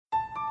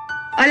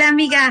Hola,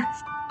 amiga.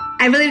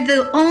 I believe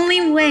the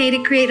only way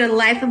to create a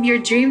life of your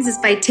dreams is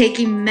by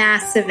taking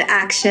massive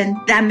action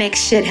that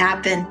makes shit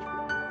happen.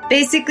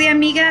 Basically,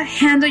 amiga,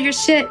 handle your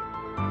shit.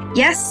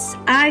 Yes,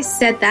 I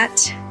said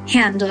that.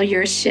 Handle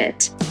your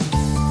shit.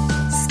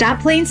 Stop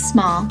playing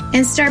small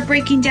and start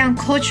breaking down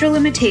cultural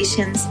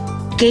limitations,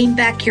 gain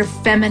back your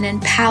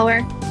feminine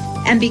power,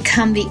 and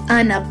become the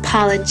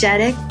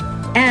unapologetic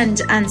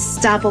and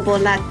unstoppable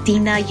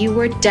Latina you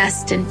were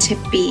destined to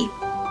be.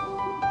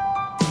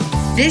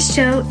 This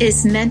show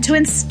is meant to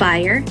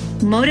inspire,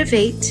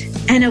 motivate,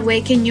 and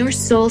awaken your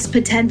soul's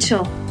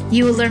potential.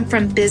 You will learn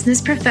from business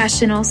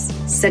professionals,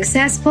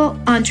 successful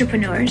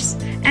entrepreneurs,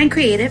 and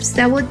creatives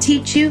that will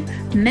teach you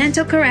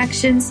mental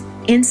corrections,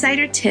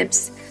 insider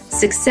tips,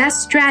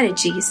 success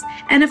strategies,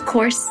 and of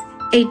course,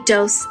 a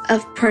dose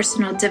of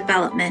personal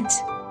development.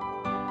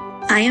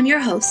 I am your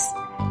host,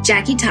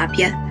 Jackie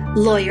Tapia,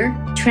 lawyer,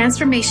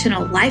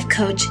 transformational life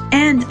coach,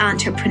 and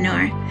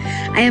entrepreneur.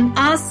 I am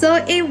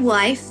also a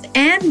wife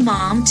and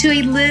mom to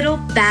a little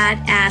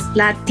badass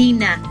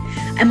Latina.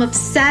 I'm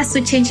obsessed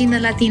with changing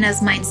the Latina's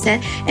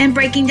mindset and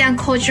breaking down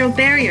cultural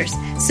barriers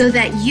so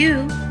that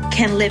you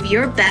can live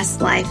your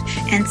best life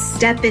and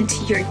step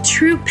into your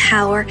true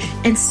power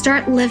and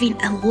start living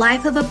a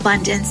life of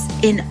abundance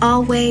in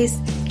all ways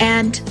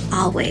and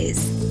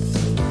always.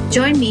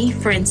 Join me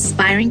for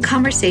inspiring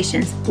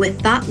conversations with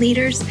thought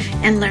leaders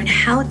and learn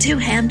how to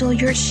handle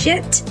your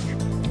shit.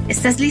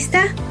 ¿Estás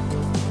lista?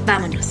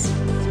 Vámonos.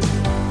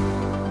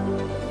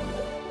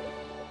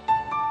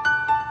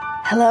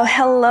 Hello,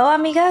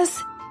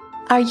 amigas.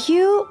 Are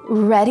you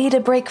ready to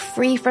break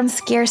free from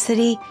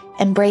scarcity,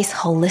 embrace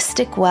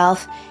holistic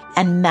wealth,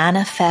 and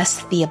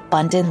manifest the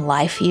abundant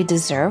life you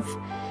deserve?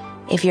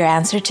 If your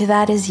answer to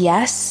that is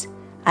yes,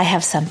 I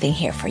have something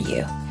here for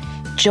you.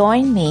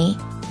 Join me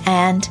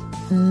and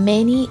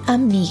many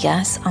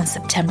amigas on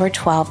September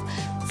 12th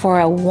for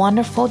a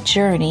wonderful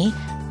journey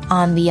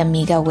on the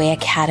Amiga Way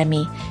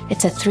Academy.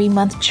 It's a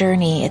 3-month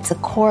journey. It's a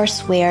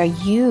course where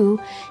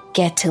you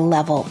get to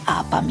level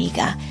up,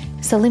 amiga.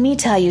 So let me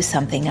tell you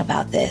something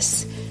about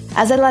this.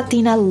 As a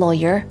Latina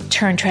lawyer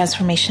turned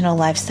transformational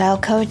lifestyle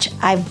coach,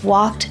 I've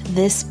walked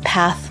this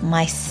path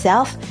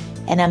myself,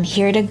 and I'm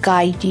here to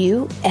guide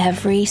you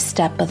every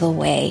step of the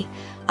way.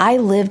 I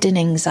lived in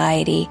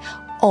anxiety,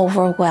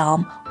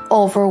 overwhelmed,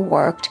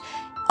 overworked,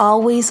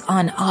 always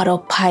on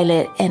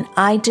autopilot, and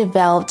I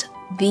developed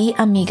the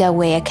Amiga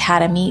Way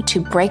Academy to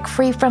break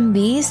free from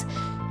these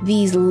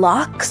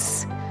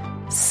locks,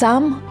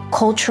 some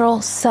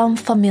cultural, some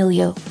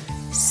familial,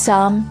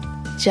 some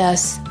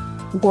just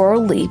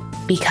worldly,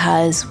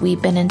 because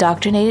we've been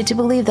indoctrinated to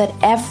believe that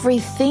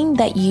everything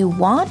that you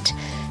want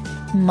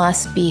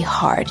must be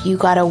hard. You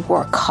gotta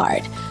work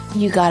hard.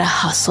 You gotta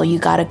hustle. You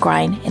gotta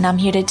grind. And I'm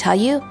here to tell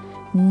you,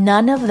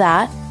 none of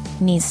that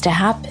needs to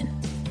happen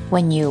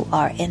when you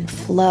are in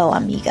flow,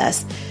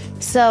 amigas.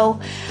 So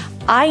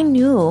I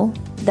knew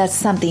that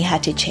something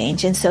had to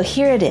change. And so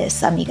here it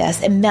is,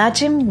 amigas.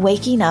 Imagine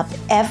waking up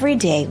every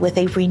day with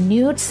a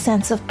renewed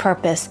sense of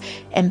purpose,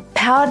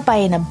 empowered by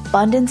an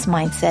abundance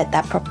mindset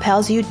that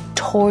propels you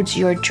towards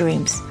your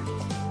dreams.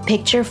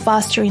 Picture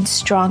fostering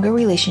stronger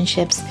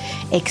relationships,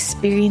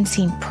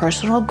 experiencing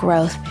personal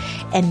growth,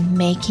 and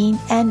making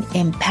an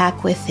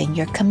impact within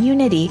your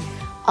community,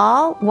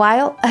 all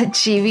while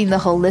achieving the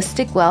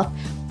holistic wealth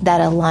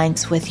that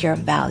aligns with your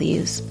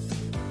values.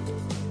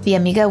 The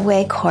Amiga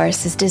Way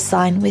course is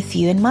designed with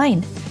you in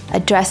mind,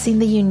 addressing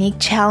the unique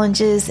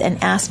challenges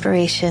and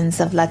aspirations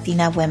of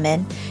Latina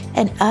women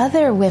and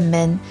other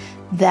women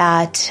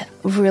that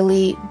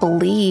really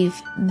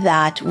believe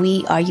that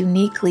we are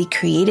uniquely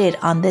created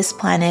on this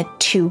planet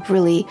to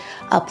really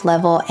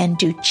up-level and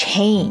do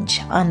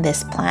change on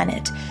this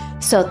planet.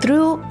 So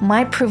through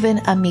my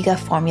proven Amiga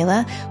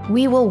formula,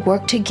 we will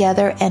work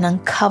together and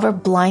uncover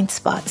blind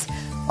spots,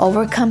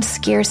 overcome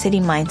scarcity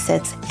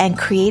mindsets, and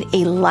create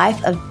a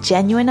life of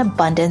genuine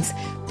abundance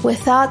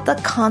without the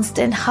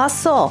constant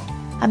hustle.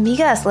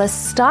 Amigas, let's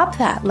stop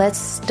that. Let's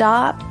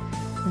stop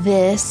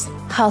this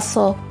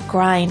hustle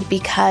grind,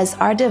 because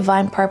our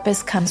divine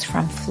purpose comes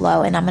from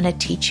flow, and I'm going to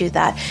teach you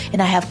that.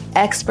 And I have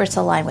experts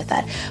aligned with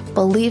that.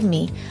 Believe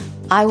me,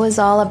 I was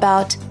all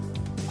about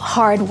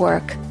hard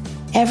work.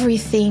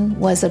 Everything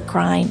was a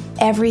grind.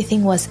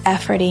 Everything was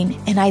efforting,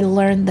 and I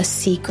learned the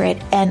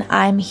secret, and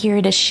I'm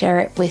here to share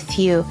it with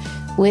you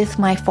with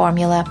my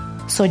formula.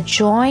 So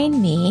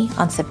join me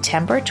on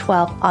September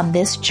 12th on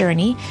this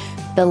journey.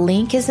 The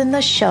link is in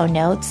the show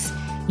notes.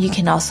 You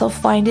can also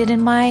find it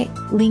in my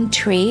link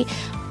tree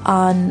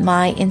on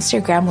my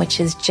Instagram,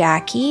 which is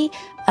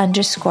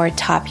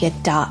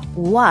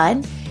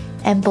Jackie_Tapia.1.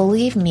 And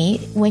believe me,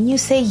 when you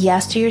say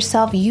yes to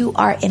yourself, you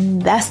are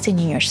investing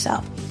in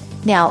yourself.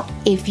 Now,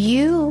 if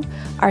you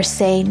are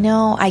saying,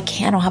 no, I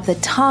can't, I don't have the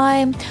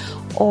time,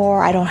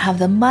 or I don't have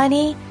the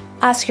money,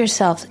 ask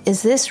yourself,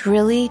 is this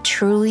really,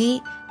 truly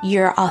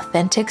your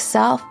authentic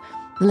self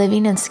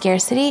living in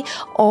scarcity?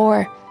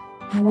 Or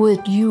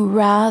would you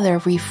rather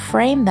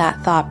reframe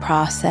that thought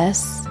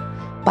process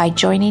by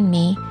joining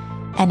me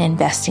and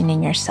investing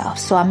in yourself?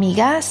 So,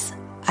 amigas,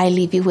 I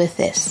leave you with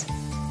this.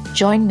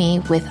 join me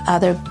with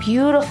other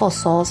beautiful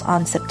souls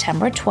on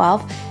September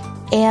 12th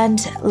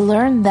and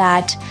learn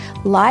that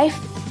life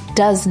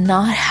does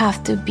not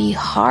have to be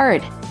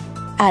hard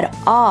at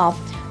all.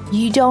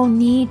 You don't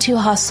need to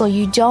hustle.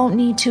 You don't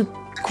need to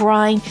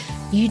grind.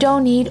 You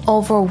don't need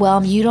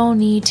overwhelm. You don't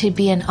need to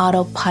be an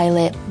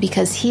autopilot,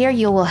 because here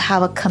you will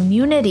have a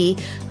community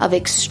of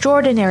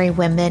extraordinary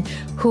women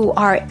who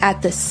are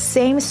at the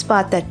same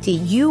spot that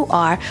you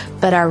are,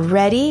 but are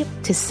ready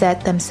to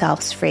set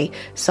themselves free.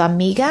 So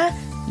amiga,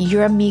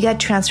 your amiga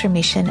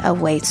transformation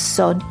awaits.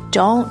 So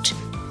don't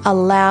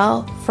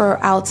allow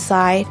for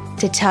outside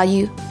to tell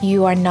you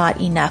you are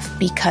not enough,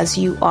 because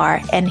you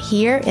are. And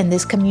here in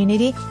this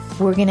community,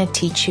 we're going to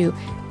teach you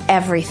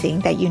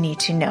everything that you need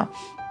to know.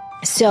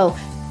 So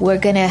we're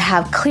going to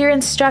have clear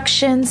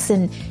instructions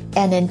and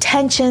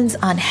intentions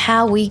on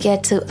how we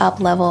get to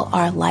up-level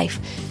our life.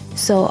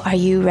 So are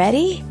you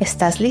ready?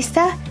 ¿Estás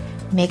lista?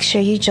 Make sure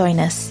you join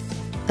us.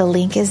 The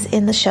link is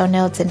in the show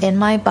notes and in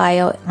my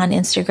bio on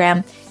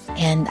Instagram.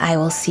 And I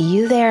will see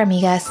you there,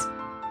 amigas.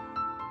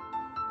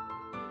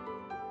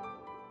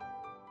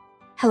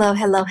 Hello,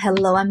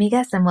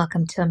 amigas, and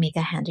welcome to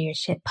Amiga Handle Your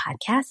Shit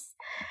podcast.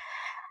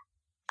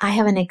 I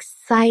have an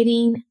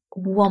exciting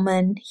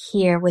woman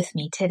here with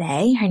me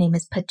today. Her name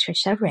is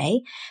Patricia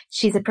Ray.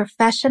 She's a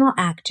professional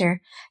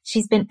actor.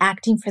 She's been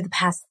acting for the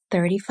past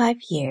 35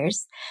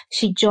 years.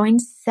 She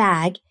joined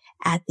SAG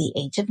at the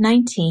age of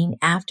 19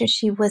 after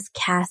she was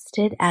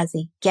casted as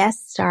a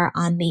guest star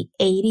on the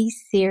 80s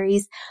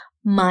series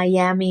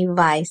Miami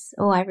Vice.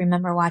 Oh, I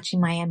remember watching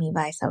Miami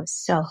Vice. I was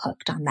so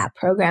hooked on that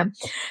program.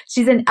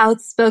 She's an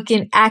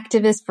outspoken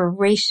activist for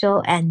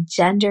racial and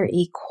gender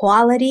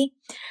equality.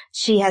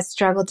 She has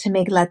struggled to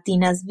make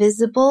Latinas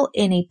visible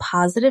in a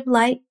positive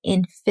light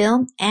in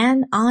film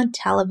and on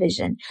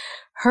television.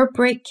 Her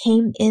break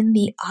came in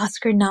the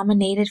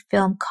Oscar-nominated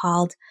film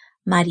called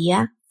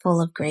Maria,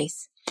 Full of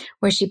Grace,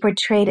 where she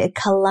portrayed a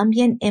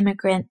Colombian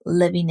immigrant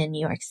living in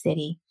New York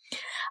City.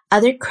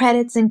 Other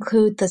credits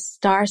include the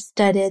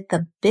star-studded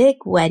The Big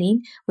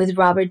Wedding with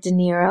Robert De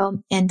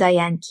Niro and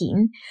Diane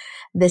Keaton,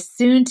 the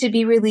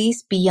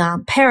soon-to-be-released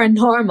Beyond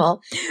Paranormal,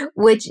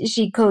 which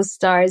she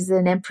co-stars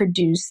in and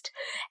produced,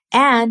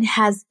 and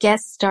has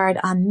guest starred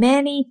on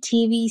many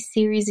TV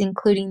series,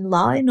 including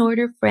Law and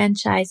Order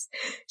franchise.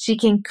 She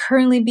can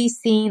currently be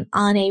seen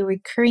on a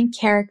recurring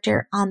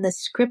character on the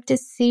scripted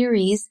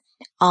series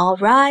All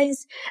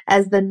Rise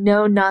as the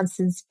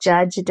no-nonsense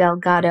Judge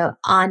Delgado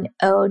on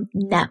O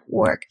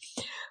Network.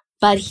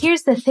 But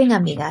here's the thing,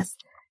 amigas.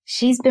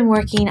 She's been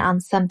working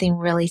on something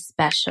really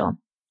special.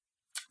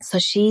 So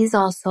she's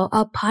also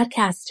a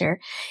podcaster,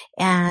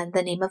 and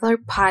the name of her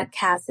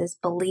podcast is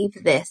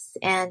Believe This,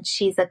 and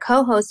she's a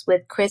co-host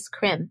with Chris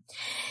Krim.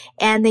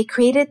 And they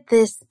created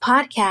this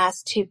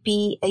podcast to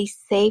be a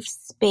safe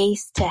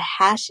space to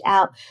hash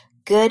out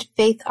good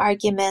faith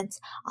arguments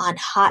on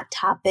hot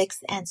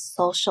topics and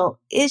social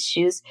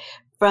issues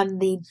from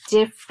the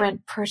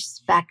different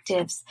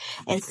perspectives.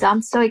 And so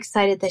I'm so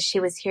excited that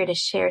she was here to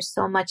share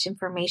so much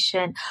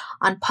information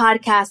on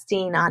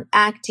podcasting, on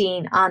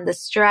acting, on the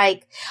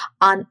strike,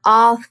 on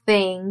all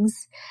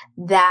things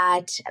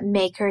that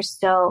make her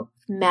so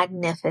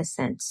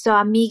magnificent. So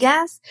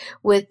amigas,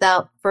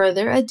 without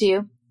further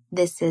ado,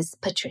 this is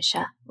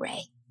Patricia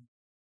Ray.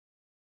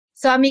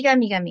 So amiga,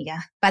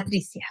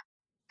 Patricia.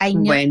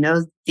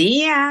 Buenos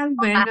dias,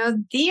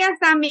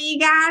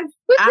 amigas.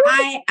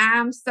 I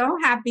am so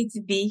happy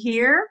to be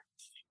here.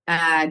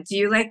 Do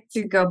you like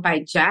to go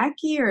by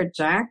Jackie or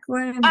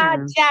Jacqueline?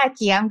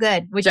 Jackie, I'm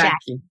good with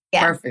Jackie.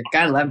 Yeah. Perfect.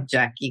 I love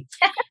Jackie.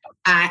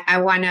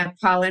 I want to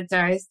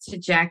apologize to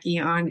Jackie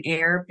on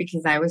air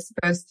because I was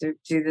supposed to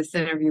do this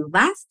interview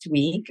last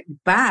week,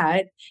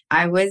 but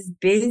I was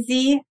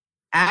busy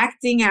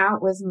acting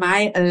out with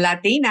my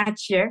Latina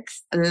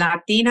chicks,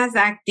 Latinas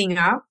acting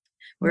up.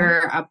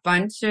 We're a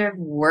bunch of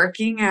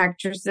working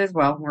actresses.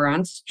 Well, we're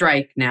on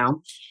strike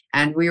now.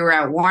 And we were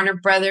at Warner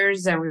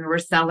Brothers and we were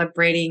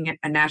celebrating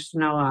a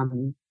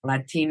national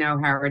Latino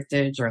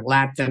heritage or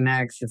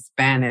Latinx,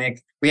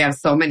 Hispanic. We have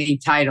so many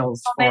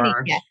titles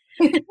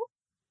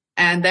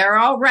and they're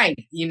all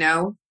right, you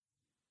know.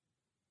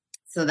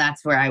 So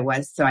that's where I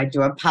was. So I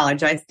do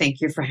apologize.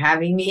 Thank you for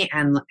having me.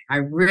 And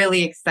I'm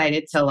really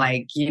excited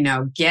to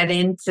get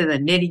into the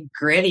nitty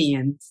gritty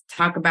and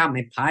talk about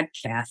my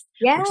podcast,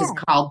 which is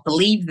called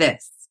Believe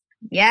This.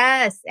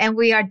 Yes. And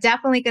we are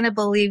definitely going to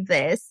believe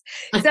this.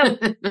 So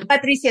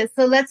Patricia,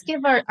 so let's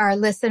give our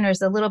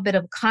listeners a little bit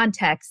of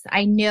context.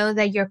 I know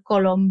that you're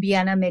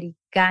Colombiana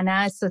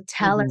Americana. So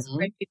tell us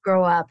where you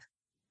grew up.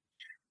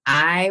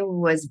 I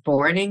was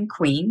born in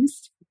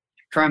Queens.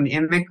 From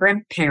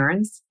immigrant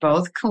parents,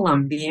 both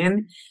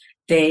Colombian.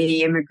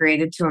 They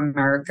immigrated to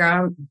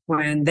America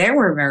when they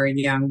were very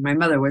young. My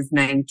mother was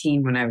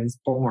 19 when I was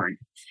born.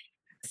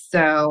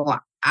 So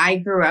I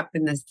grew up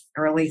in the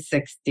early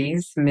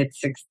 60s, mid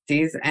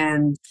 60s.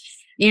 And,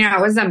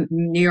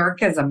 New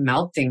York is a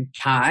melting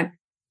pot.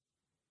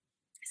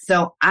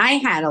 So I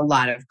had a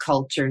lot of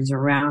cultures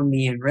around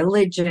me and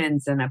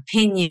religions and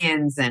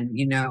opinions and,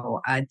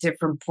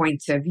 different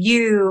points of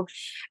view,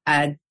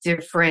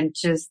 different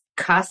just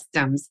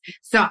customs.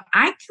 So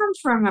I come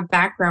from a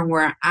background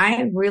where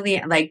I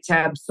really like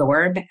to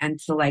absorb and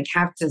to like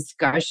have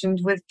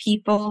discussions with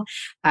people,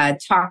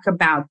 talk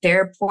about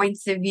their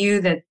points of view,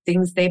 the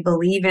things they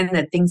believe in,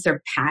 the things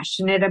they're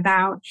passionate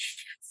about.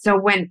 So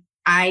when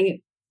I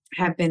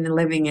have been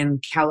living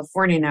in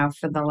California now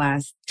for the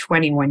last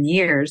 21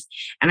 years,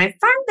 and I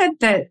found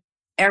that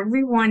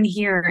everyone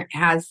here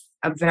has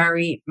a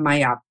very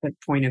myopic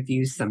point of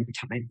view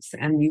sometimes.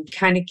 And you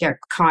kind of get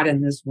caught in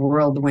this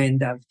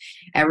whirlwind of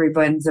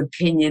everyone's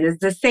opinion is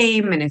the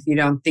same. And if you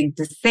don't think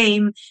the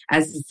same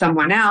as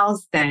someone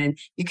else, then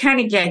you kind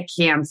of get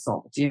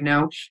canceled,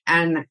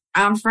 And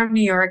I'm from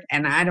New York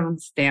and I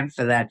don't stand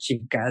for that,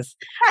 chicas.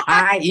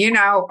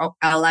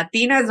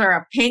 Latinas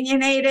are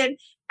opinionated.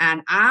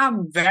 And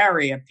I'm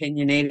very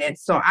opinionated.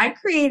 So I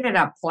created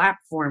a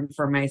platform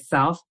for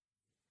myself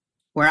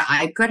where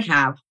I could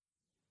have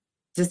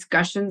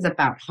discussions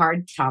about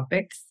hard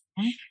topics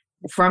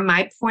from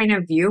my point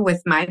of view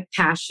with my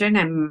passion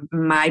and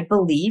my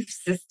belief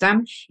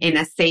system in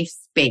a safe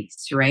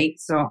space, right?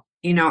 So,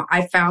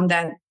 I found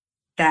that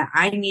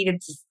I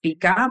needed to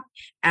speak up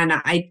and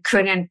I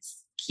couldn't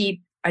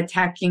keep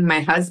attacking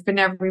my husband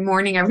every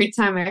morning, every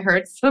time I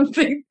heard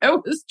something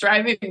that was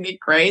driving me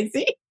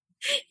crazy.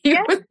 He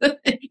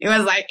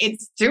was like,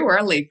 it's too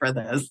early for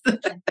this.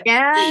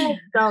 Yeah.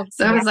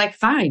 So I was like,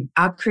 fine,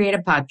 I'll create a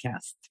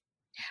podcast.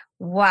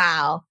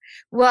 Wow.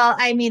 Well,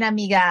 I mean,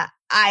 amiga,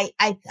 I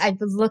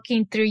was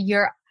looking through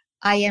your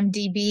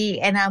IMDb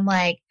and I'm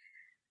like,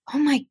 oh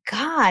my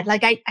God,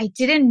 like I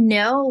didn't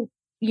know,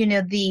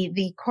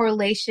 the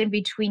correlation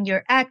between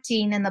your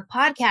acting and the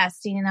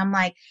podcasting. And I'm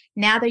like,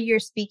 now that you're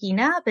speaking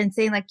up and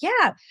saying like,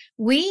 yeah,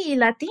 we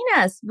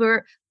Latinas,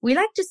 we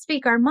like to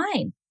speak our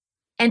mind.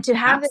 And to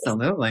have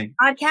Absolutely. this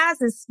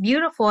podcast is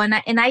beautiful. And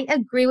I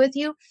agree with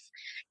you.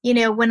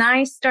 When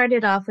I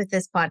started off with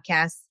this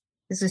podcast,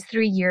 this was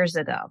 3 years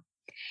ago,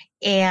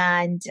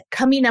 and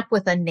coming up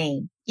with a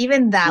name,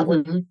 even that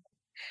was,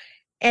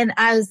 and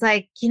I was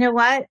like, you know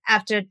what?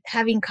 After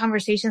having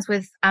conversations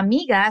with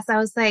amigas, I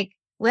was like,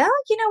 well,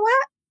 you know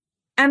what?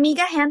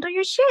 Amiga, handle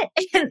your shit.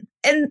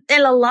 And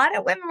a lot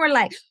of women were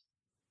like,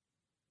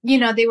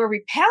 they were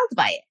repelled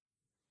by it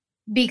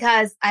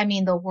because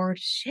the word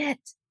shit.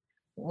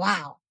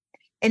 Wow.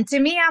 And to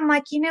me, I'm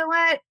like, you know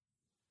what?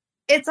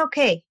 It's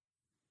okay.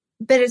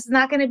 But it's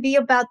not going to be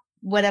about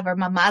whatever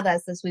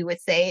mamadas, as we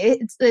would say.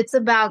 It's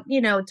about,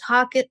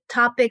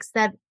 topics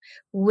that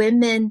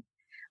women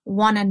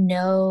want to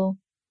know.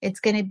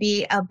 It's going to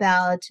be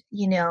about,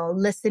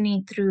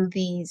 listening through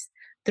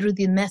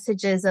the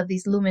messages of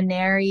these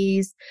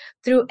luminaries,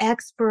 through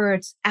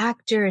experts,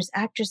 actors,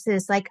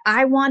 actresses. Like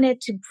I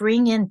wanted to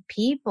bring in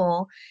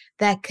people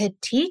that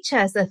could teach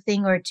us a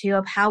thing or two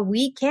of how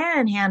we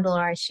can handle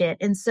our shit.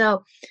 And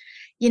so,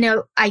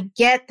 I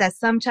get that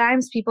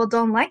sometimes people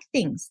don't like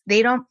things.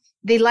 They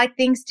like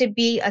things to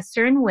be a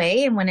certain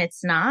way. And when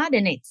it's not,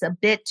 and it's a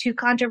bit too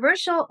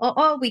controversial,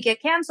 we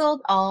get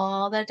canceled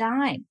all the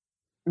time.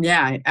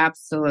 Yeah,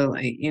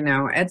 absolutely.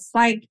 It's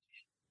like,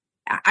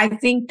 I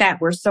think that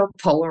we're so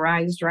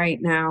polarized right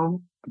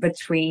now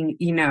between,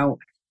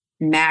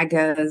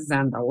 MAGAs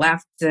and the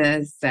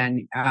leftists.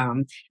 And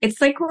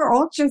it's like we're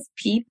all just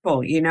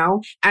people,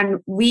 and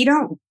we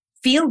don't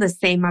feel the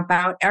same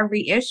about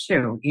every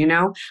issue.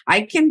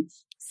 I can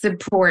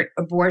support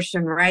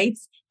abortion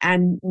rights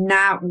and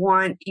not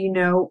want,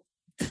 the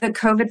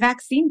COVID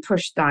vaccine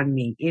pushed on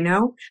me.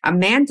 A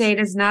mandate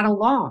is not a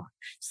law.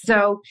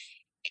 So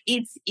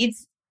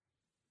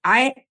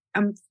I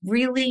am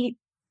really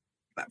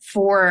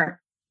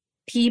for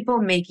people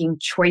making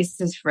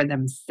choices for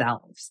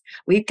themselves.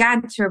 We've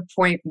gotten to a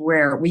point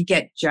where we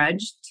get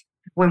judged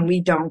when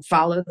we don't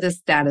follow the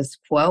status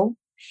quo.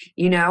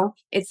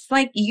 It's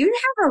like you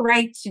have a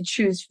right to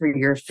choose for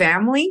your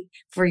family,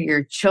 for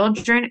your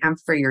children, and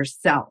for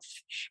yourself.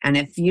 And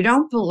if you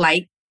don't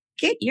like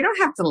it, you don't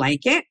have to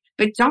like it,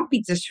 but don't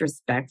be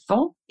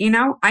disrespectful.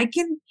 I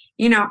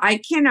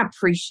can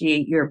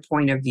appreciate your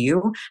point of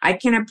view. I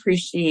can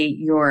appreciate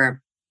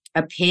your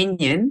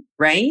opinion,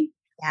 right?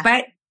 Yeah.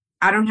 But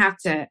I don't have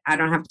to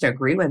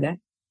agree with it.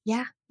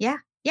 Yeah,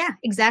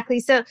 exactly.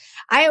 So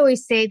I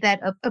always say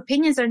that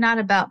opinions are not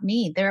about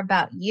me. They're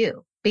about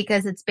you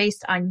because it's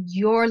based on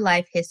your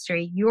life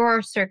history,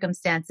 your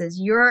circumstances,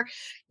 your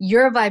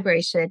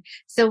vibration.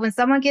 So when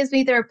someone gives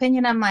me their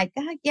opinion, I'm like,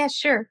 yeah,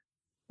 sure.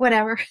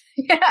 Whatever.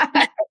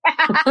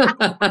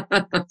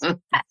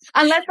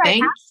 Unless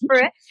I ask for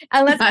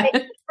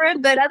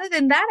it. But other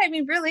than that,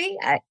 really,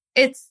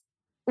 it's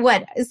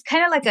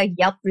kind of like a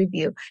Yelp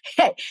review.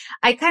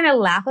 I kind of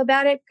laugh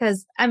about it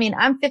because,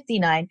 I'm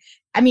 59.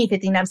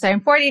 I'm sorry,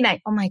 I'm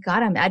 49. Oh my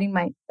God, I'm adding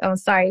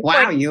sorry.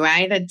 Wow, 40. You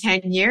added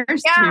 10 years.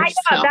 Yeah, I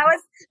know.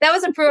 That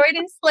was a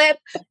Freudian slip.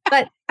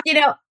 But, we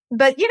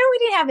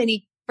didn't have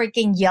any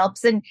freaking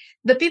Yelps. And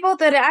the people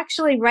that are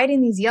actually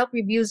writing these Yelp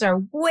reviews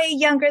are way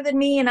younger than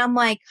me. And I'm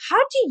like, how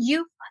do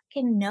you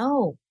fucking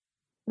know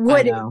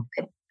What, know.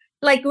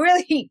 like,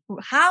 really,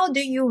 how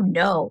do you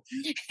know?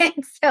 And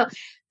so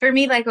for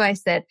me, like I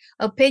said,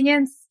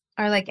 opinions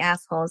are like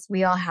assholes.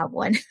 We all have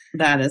one.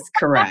 That is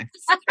correct.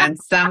 And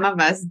some of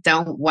us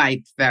don't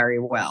wipe very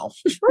well.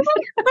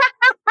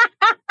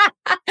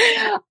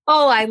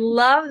 Oh, I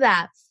love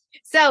that.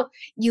 So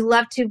you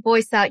love to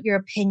voice out your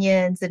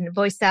opinions and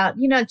voice out,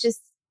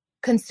 just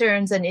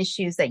concerns and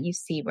issues that you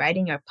see, right,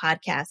 in your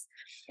podcast.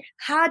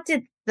 How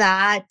did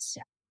that,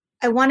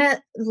 I want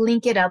to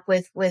link it up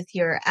with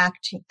your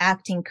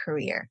acting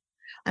career.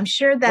 I'm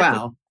sure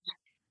that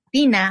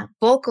Dina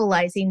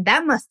vocalizing,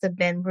 that must have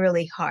been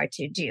really hard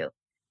to do,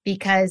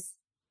 because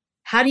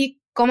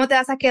 ¿cómo te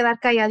vas a quedar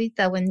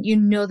calladita when you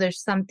know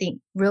there's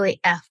something really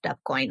effed up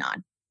going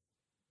on?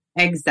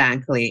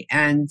 Exactly.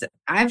 And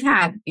I've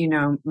had,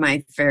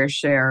 my fair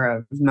share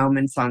of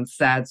moments on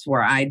sets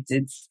where I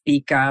did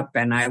speak up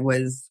and I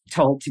was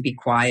told to be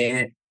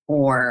quiet,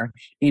 or,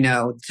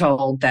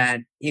 told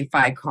that if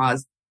I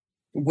caused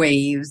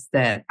waves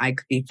that I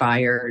could be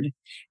fired.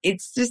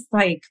 It's just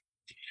like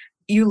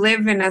you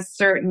live in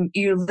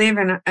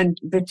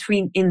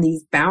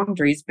these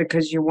boundaries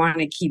because you want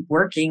to keep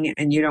working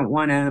and you don't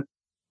want to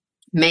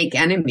make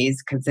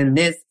enemies, because in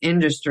this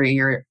industry,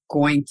 you're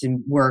going to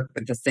work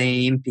with the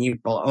same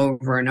people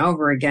over and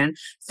over again.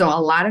 So a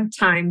lot of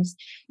times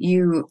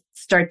you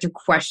start to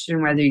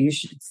question whether you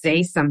should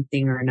say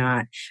something or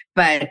not.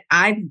 But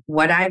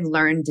what I've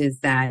learned is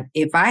that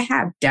if I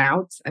have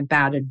doubts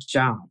about a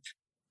job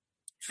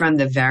from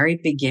the very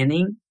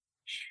beginning,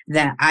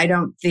 that I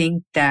don't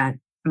think that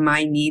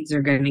my needs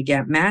are going to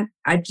get met,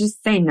 I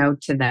just say no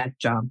to that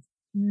job.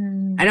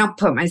 I don't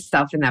put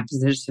myself in that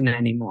position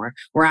anymore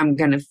where I'm not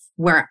going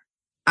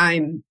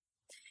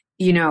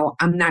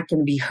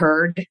to be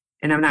heard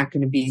and I'm not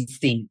going to be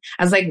seen.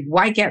 I was like,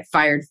 why get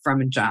fired from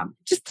a job?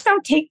 Just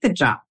don't take the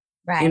job.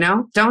 Right.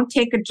 Don't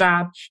take a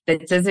job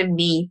that doesn't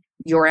meet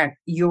your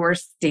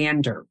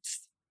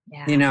standards.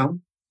 Yeah.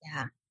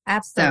 Yeah,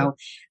 absolutely. So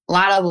a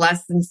lot of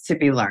lessons to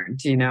be learned,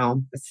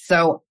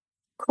 So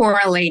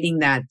correlating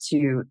that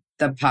to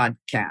the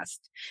podcast.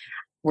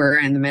 We're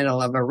in the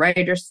middle of a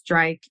writer's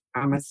strike.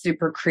 I'm a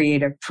super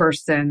creative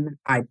person.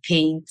 I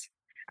paint.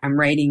 I'm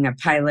writing a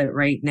pilot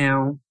right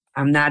now.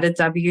 I'm not a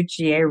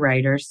WGA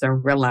writer, so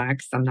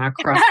relax. I'm not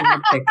crossing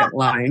the picket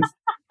line.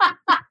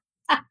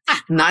 I'm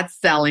not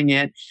selling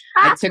it.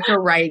 I took a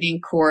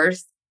writing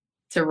course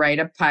to write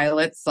a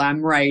pilot, so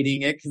I'm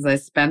writing it because I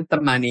spent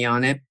the money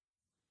on it.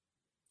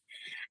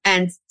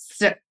 And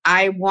so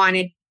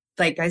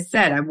like I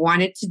said, I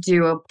wanted to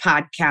do a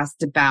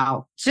podcast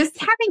about just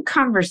having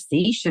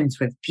conversations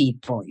with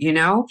people,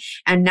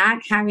 and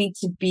not having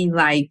to be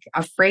like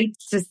afraid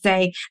to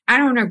say, I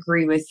don't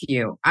agree with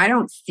you. I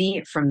don't see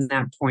it from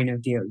that point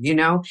of view,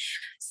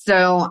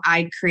 So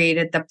I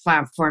created the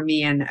platform,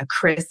 me and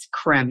Chris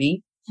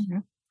Cremy,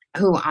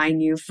 who I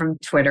knew from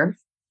Twitter,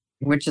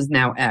 which is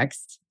now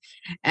X.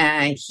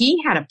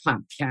 He had a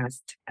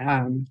podcast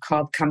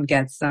called Come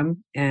Get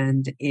Some,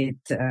 and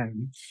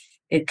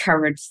it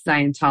covered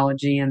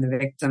Scientology and the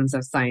victims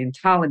of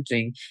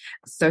Scientology.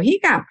 So he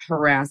got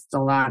harassed a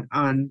lot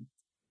on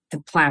the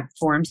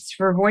platforms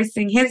for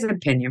voicing his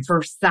opinion,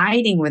 for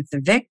siding with the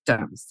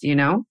victims,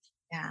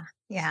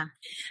 Yeah.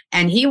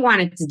 And he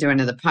wanted to do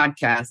another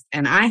podcast.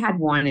 And I had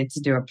wanted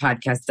to do a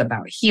podcast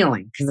about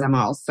healing because I'm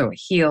also a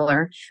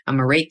healer.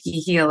 I'm a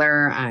Reiki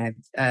healer.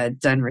 I've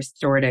done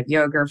restorative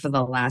yoga for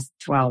the last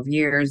 12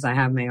 years. I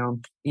have my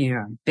own,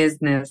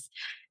 business.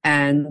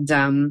 And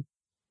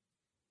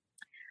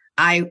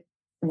I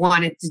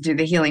wanted to do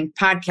the healing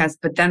podcast,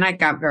 but then I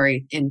got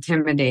very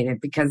intimidated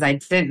because I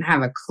didn't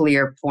have a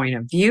clear point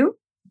of view.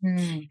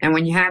 And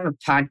when you have a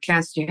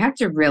podcast, you have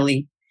to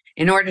really,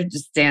 in order to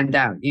stand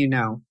out,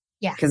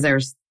 because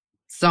there's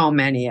so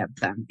many of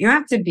them, you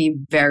have to be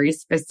very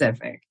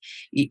specific.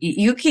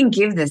 You can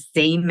give the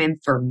same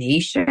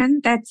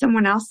information that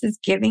someone else is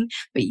giving,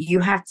 but you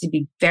have to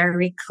be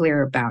very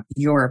clear about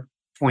your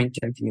point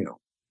of view.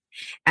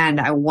 And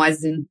I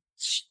wasn't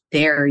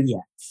there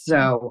yet.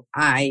 So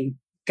I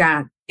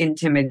got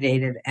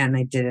intimidated and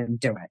I didn't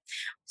do it.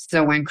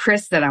 So when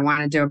Chris said, I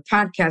want to do a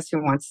podcast,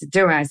 who wants to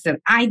do it? I said,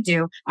 I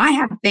do. I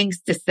have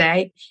things to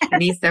say.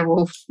 And he said,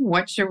 well,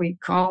 what should we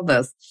call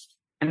this?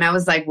 And I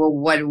was like, well,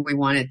 what do we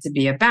want it to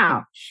be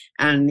about?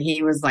 And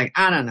he was like,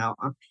 I don't know.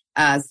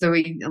 So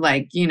we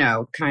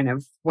kind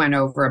of went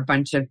over a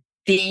bunch of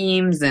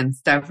themes and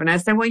stuff. And I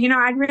said, well,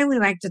 I'd really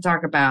like to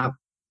talk about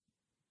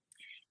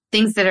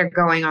things that are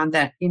going on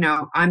that,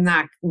 I'm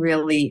not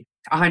really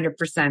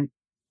 100%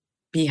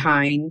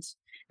 behind,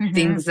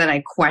 things that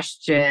I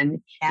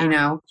question,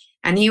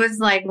 and he was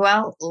like,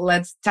 well,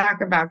 let's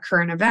talk about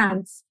current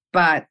events,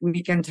 but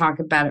we can talk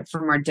about it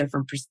from our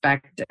different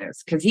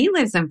perspectives. Cause he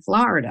lives in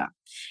Florida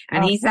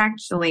and he's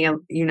actually, a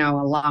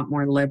lot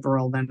more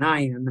liberal than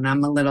I am. And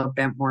I'm a little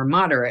bit more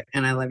moderate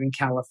and I live in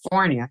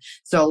California.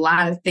 So a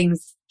lot of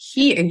things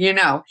here,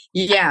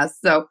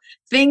 so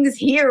things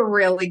here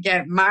really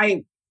get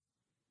my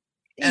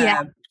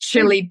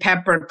chili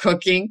pepper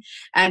cooking.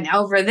 And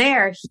over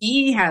there,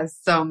 he has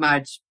so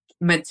much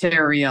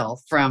material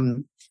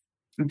from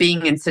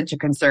being in such a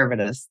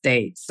conservative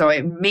state. So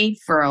it made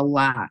for a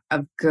lot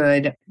of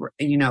good,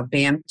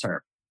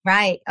 banter.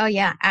 Right. Oh,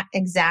 yeah,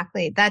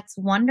 exactly. That's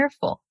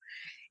wonderful.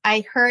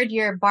 I heard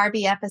your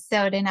Barbie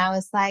episode and I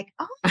was like,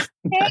 oh,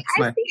 okay,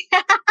 I see.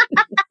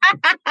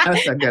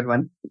 That's a good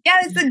one. Yeah,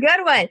 it's a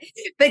good one.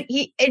 But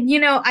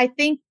I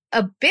think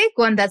a big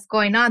one that's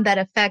going on that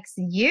affects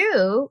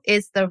you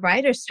is the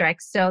writer's strike.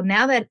 So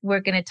now that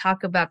we're going to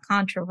talk about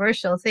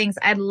controversial things,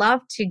 I'd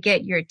love to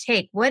get your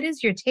take. What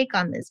is your take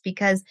on this?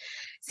 Because,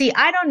 see,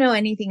 I don't know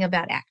anything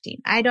about acting.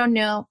 I don't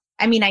know.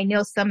 I mean, I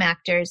know some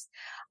actors,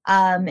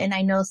 and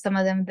I know some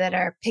of them that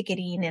are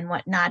picketing and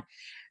whatnot,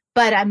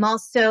 but I'm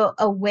also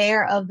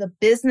aware of the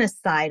business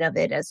side of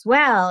it as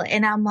well.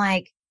 And I'm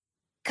like,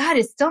 God,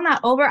 it's still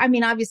not over. I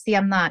mean, obviously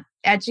I'm not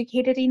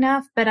educated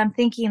enough, but I'm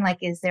thinking like,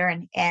 is there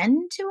an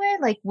end to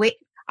it? Like, wait,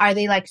 are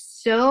they like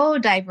so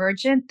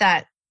divergent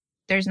that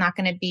there's not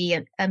going to be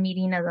a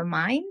meeting of the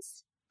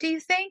minds? Do you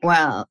think?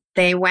 Well,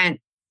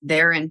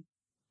 they're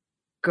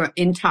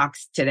in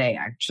talks today,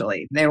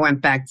 actually. They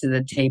went back to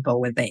the table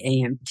with the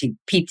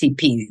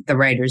PTP, the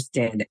writers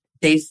did.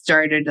 They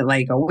started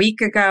like a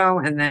week ago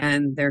and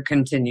then they're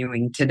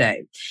continuing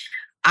today.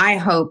 I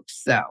hope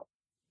so.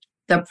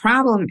 The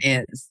problem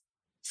is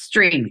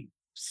streaming.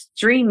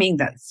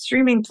 That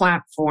streaming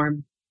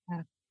platform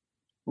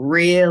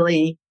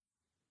really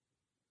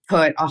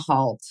put a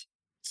halt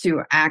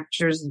to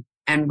actors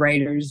and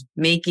writers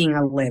making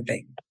a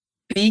living.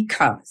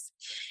 Because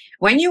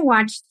when you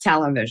watch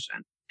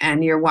television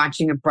and you're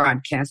watching a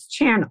broadcast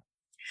channel,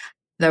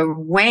 the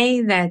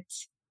way that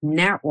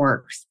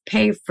networks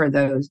pay for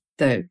the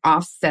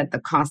offset the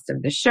cost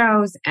of the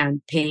shows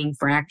and paying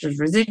for actors'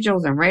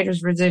 residuals and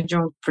writers'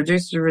 residuals,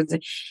 producers'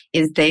 residuals,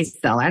 is they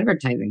sell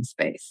advertising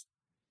space.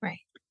 Right.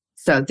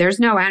 So there's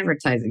no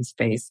advertising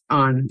space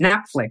on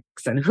Netflix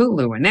and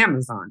Hulu and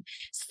Amazon.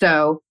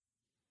 So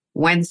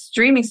when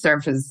streaming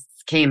services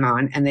came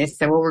on and they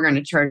said, well, we're going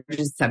to charge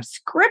a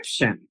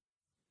subscription.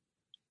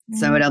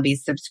 So it'll be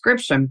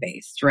subscription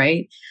based,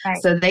 right?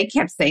 So they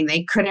kept saying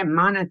they couldn't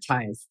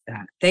monetize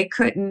that. They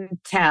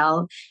couldn't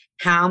tell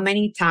how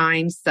many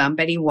times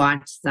somebody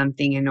watched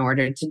something in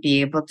order to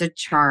be able to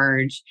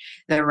charge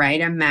the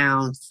right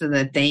amount so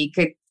that they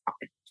could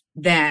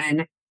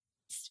then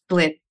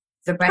split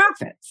the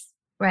profits.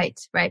 Right.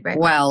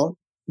 Well,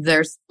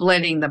 they're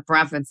splitting the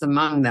profits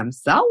among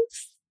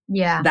themselves.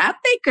 Yeah. That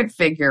they could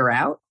figure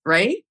out,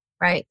 right?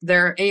 Right.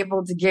 They're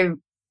able to give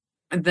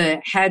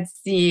the head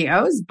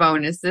CEOs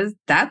bonuses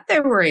that they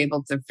were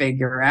able to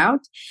figure out.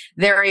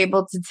 They're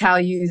able to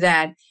tell you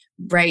that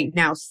right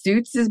now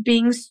Suits is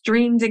being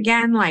streamed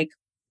again, like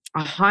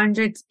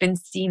it's been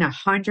seen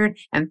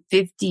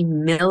 150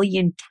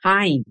 million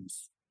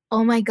times.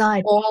 Oh my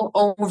God. All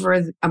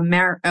over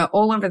America,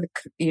 all over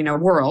the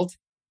world.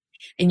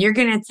 And you're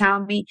going to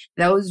tell me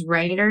those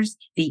writers,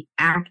 the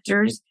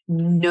actors,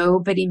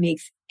 nobody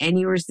makes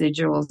any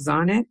residuals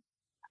on it?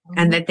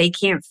 And that they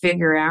can't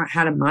figure out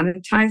how to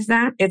monetize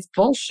that? It's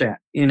bullshit,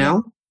 Yeah.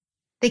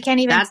 They can't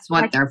even. That's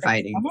what they're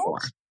fighting for.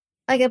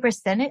 Like a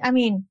percentage? I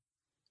mean,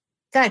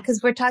 God,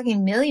 because we're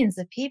talking millions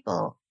of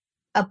people.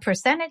 A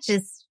percentage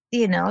is,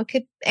 it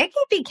could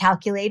be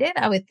calculated.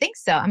 I would think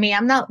so. I mean,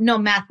 I'm no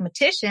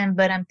mathematician,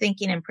 but I'm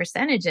thinking in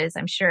percentages.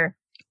 I'm sure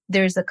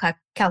there's a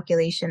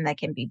calculation that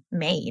can be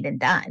made and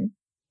done.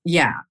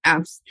 Yeah.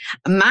 I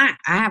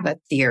have a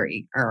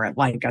theory or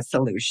like a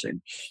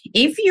solution.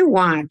 If you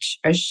watch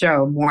a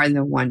show more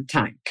than one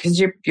time, because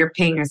you're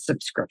paying a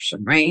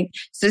subscription, right?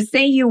 So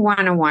say you want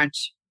to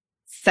watch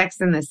Sex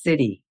and the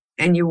City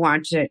and you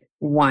watch it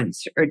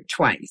once or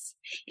twice.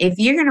 If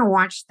you're going to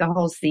watch the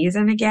whole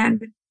season again,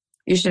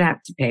 you should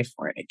have to pay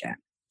for it again.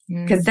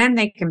 Because then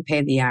they can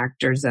pay the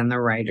actors and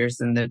the writers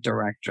and the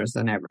directors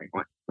and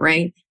everyone,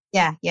 right?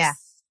 Yeah.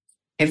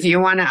 If you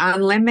want to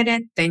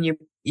unlimited, then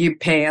you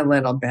pay a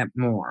little bit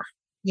more.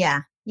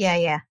 Yeah.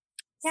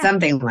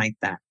 Something like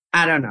that.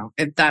 I don't know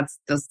if that's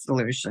the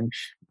solution.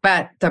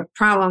 But the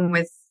problem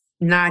with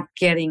not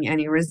getting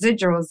any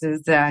residuals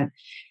is that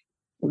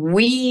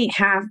we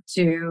have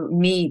to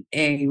meet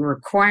a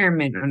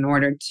requirement in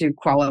order to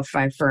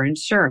qualify for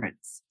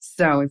insurance.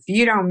 So if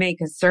you don't make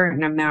a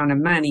certain amount of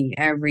money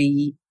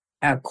every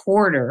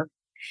quarter,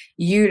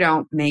 you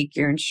don't make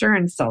your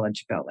insurance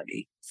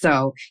eligibility.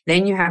 So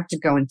then you have to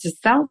go into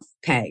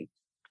self-pay.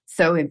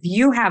 So if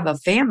you have a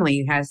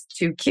family who has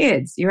 2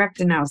 kids, you have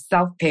to now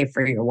self-pay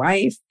for your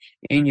wife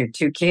and your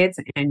 2 kids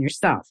and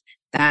yourself.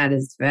 That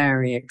is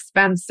very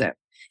expensive.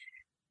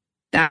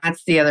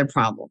 That's the other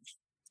problem.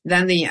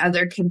 Then the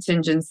other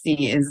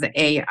contingency is the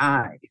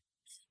AI.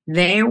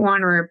 They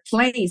want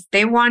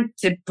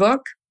to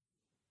book,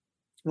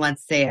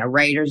 let's say, a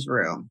writer's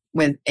room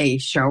with a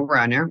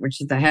showrunner, which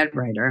is the head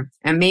writer,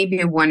 and maybe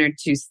 1 or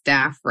 2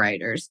 staff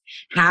writers,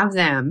 have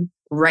them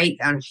write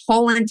a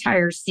whole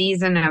entire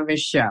season of a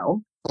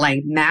show,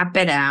 like map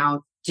it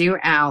out, do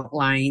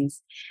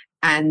outlines,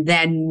 and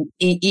then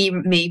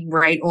maybe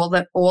write all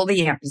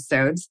the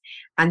episodes,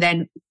 and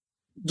then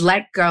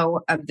let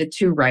go of the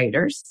 2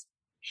 writers,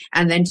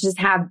 and then just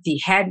have the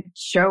head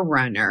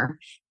showrunner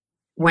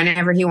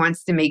whenever he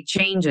wants to make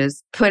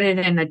changes, put it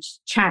in a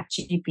chat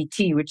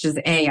GPT, which is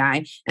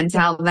AI, and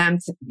tell them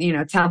to,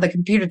 tell the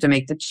computer to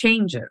make the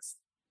changes.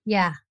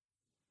 Yeah.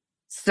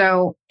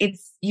 So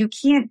you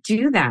can't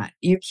do that.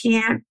 You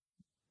can't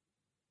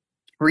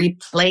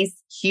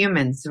replace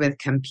humans with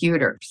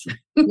computers.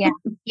 Yeah.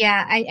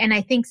 Yeah.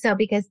 I think so,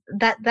 because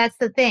that's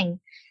the thing.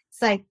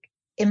 It's like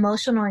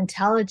emotional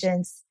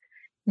intelligence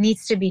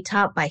needs to be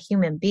taught by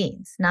human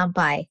beings, not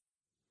by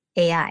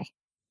AI.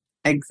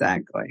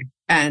 Exactly.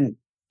 And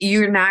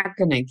you're not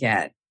going to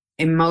get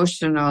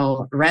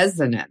emotional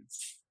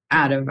resonance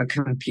out of a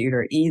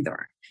computer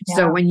either. Yeah.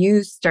 So when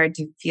you start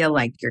to feel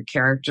like your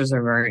characters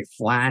are very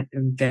flat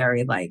and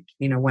very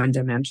one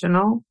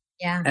dimensional,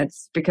 yeah,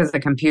 it's because the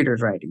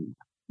computer's writing them.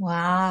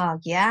 Wow.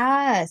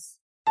 Yes.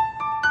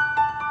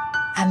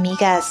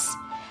 Amigas,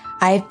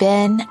 I've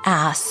been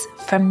asked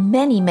from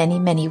many, many,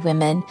 many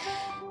women,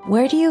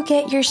 where do you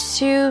get your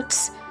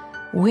suits?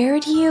 Where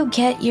do you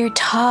get your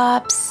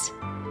tops?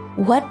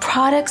 What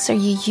products are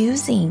you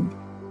using?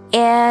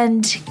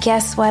 And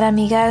guess what,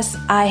 amigas?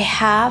 I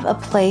have a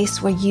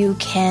place where you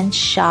can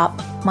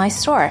shop my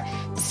store.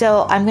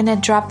 So I'm going to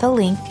drop the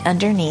link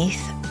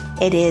underneath.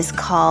 It is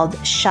called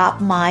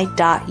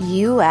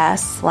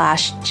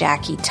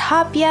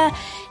shopmy.us/JackieTapia,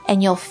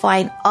 and you'll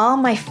find all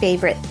my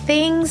favorite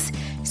things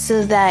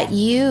so that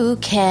you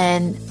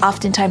can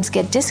oftentimes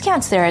get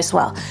discounts there as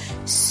well.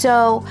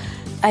 So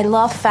I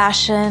love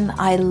fashion.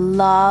 I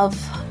love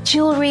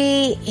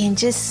jewelry and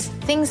just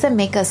things that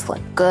make us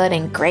look good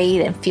and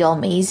great and feel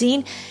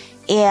amazing.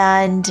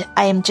 And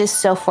I am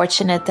just so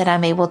fortunate that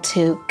I'm able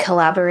to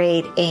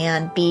collaborate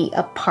and be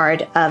a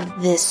part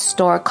of this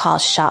store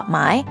called Shop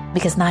My,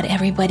 because not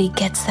everybody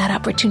gets that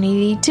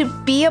opportunity to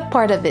be a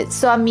part of it.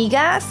 So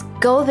amigas,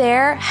 go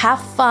there, have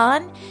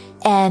fun,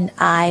 and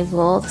I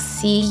will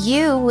see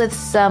you with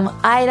some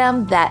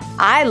item that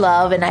I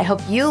love and I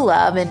hope you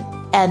love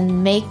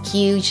and make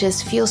you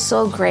just feel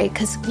so great.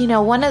 Because,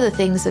 one of the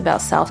things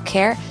about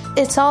self-care,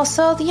 it's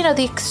also,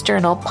 the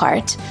external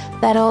part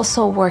that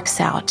also works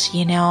out,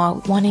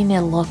 wanting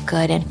to look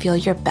good and feel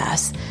your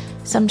best.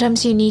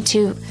 Sometimes you need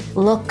to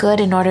look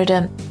good in order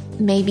to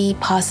maybe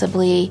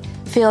possibly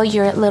fill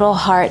your little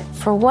heart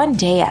for one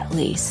day at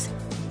least.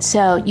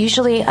 So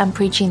usually I'm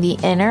preaching the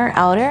inner,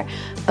 outer,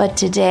 but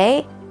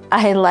today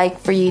I like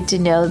for you to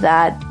know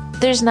that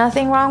there's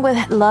nothing wrong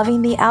with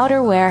loving the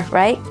outerwear,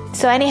 right?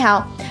 So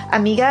anyhow,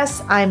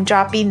 amigas, I'm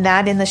dropping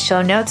that in the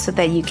show notes so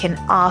that you can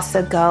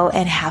also go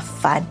and have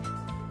fun.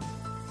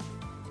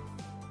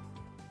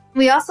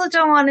 We also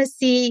don't want to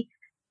see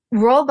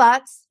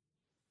robots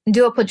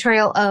do a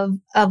portrayal of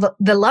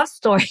the love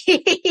story.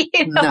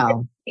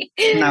 No,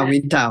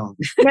 we don't.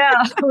 No,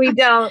 we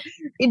don't.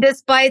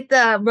 Despite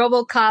the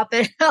RoboCop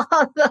and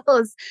all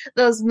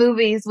those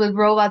movies with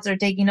robots are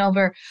taking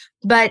over.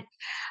 But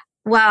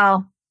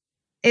wow,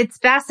 it's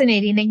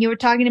fascinating. And you were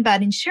talking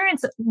about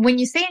insurance. When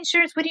you say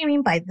insurance, what do you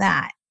mean by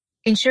that?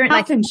 Insurance,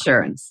 health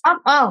insurance.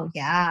 Oh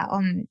yeah.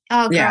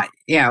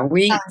 Yeah.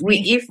 We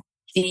if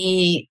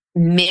the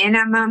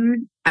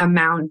minimum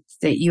amount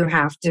that you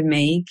have to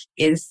make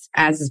is,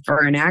 as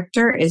for an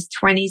actor, is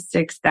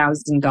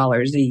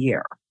 $26,000 a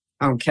year.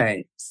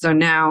 Okay. So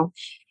now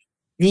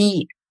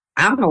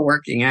I'm a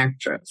working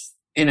actress,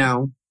 and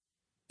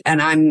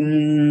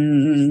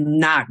I'm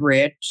not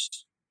rich.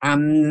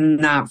 I'm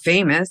not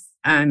famous.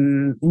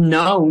 I'm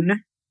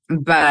known,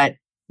 but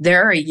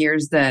there are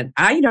years that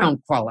I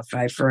don't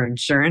qualify for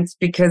insurance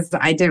because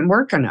I didn't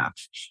work enough.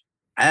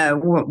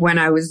 When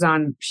I was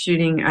on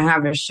shooting, I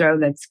have a show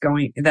that's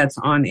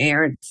on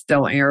air. It's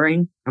still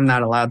airing. I'm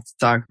not allowed to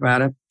talk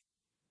about it.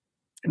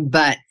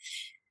 But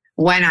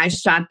when I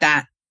shot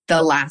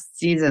the last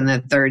season,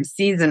 the third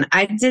season,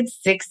 I did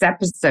 6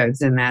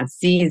 episodes in that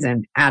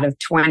season out of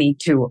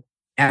 22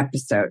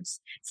 episodes.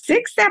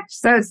 6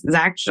 episodes is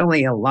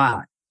actually a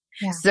lot.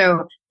 Yeah.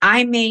 So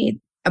I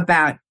made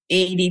about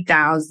 $80,000,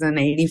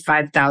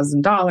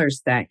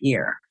 $85,000 that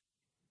year.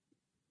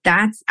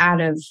 That's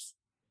out of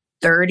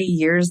 30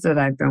 years that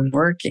I've been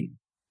working.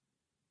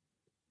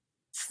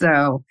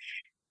 So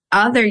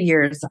other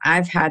years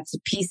I've had to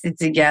piece it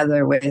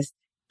together with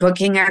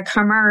booking a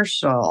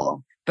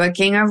commercial,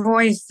 booking a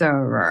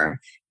voiceover,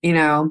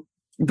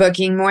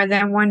 booking more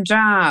than one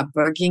job,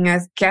 booking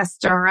a guest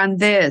star on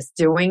this,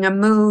 doing a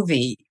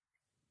movie.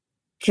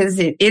 Because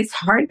it's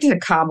hard to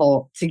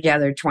cobble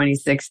together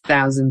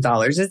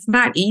 $26,000. It's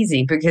not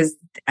easy because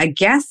a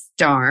guest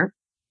star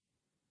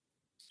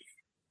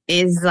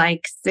is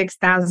like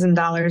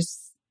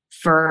 $6,000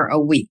 for a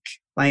week.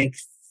 Like,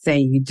 say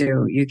you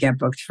get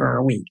booked for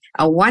a week.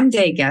 A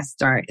one-day guest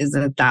star is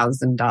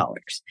 $1,000.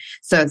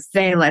 So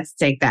say, let's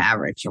take the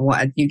average.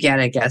 What you get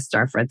a guest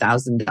star for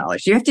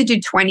 $1,000. You have to do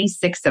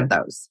 26 of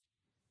those.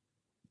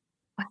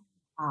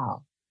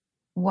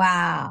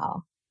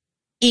 Wow.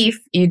 If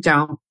you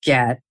don't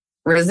get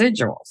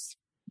residuals.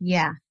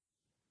 Yeah.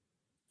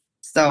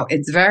 So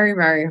it's very,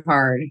 very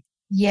hard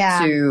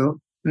to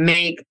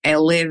make a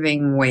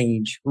living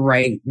wage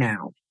right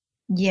now.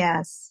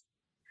 Yes.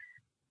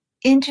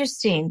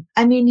 Interesting.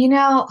 I mean,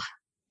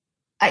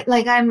 I'm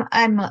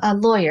a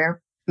lawyer,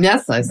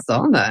 Yes, I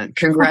saw that.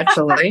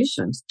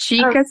 Congratulations.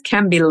 Chicas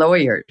can be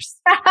lawyers.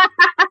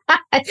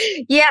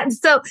 Yeah.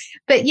 So,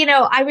 but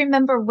I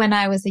remember when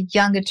I was a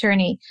young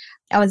attorney,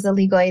 I was a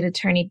legal aid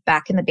attorney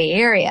back in the Bay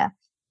Area.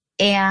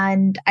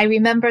 And I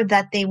remember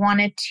that they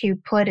wanted to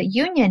put a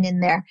union in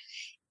there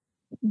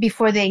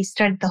before they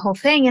started the whole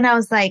thing. And I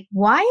was like,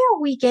 why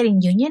are we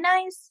getting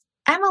unionized?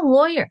 I'm a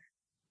lawyer.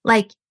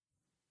 Like,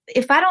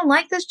 if I don't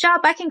like this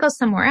job, I can go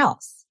somewhere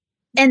else.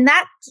 And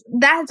that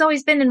has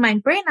always been in my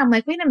brain. I'm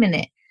like, wait a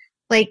minute.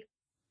 Like,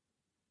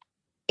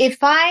 if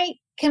I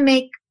can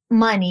make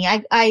money,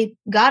 I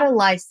got a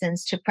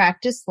license to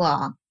practice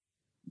law,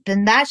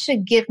 then that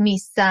should give me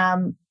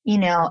some,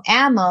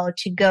 ammo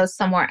to go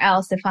somewhere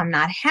else if I'm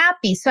not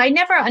happy. So I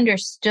never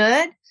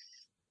understood,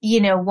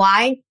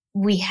 why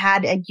we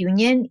had a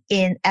union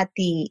at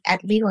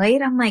legal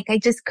aid. I'm like, I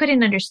just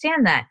couldn't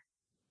understand that.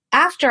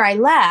 After I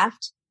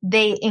left,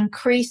 they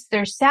increased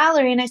their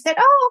salary and I said,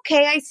 oh,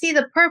 okay, I see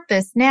the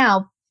purpose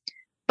now.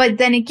 But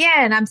then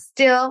again,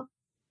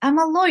 I'm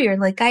a lawyer.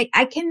 Like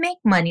I can make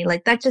money.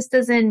 Like that just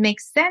doesn't make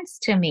sense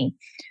to me.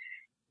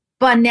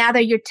 But now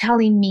that you're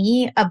telling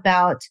me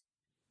about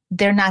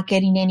they're not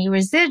getting any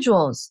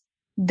residuals,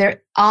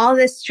 all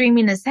this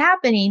streaming is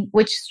happening,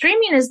 which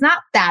streaming is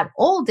not that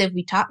old. If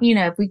we talk,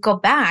 if we go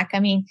back, I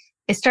mean,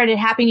 it started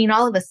happening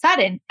all of a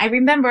sudden. I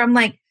remember I'm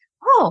like,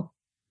 oh,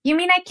 you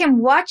mean I can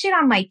watch it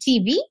on my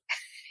TV?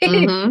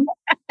 Mm-hmm.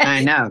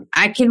 I know.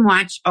 I can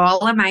watch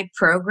all of my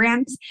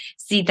programs.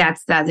 See,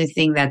 that's the other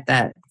thing that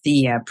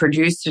the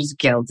Producers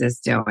Guild is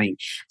doing.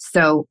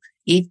 So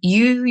if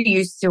you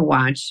used to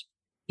watch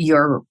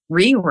your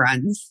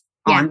reruns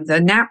on the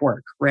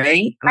network,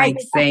 right? Like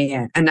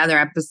say another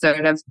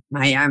episode of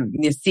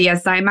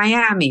CSI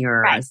Miami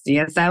or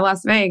CSI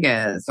Las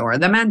Vegas or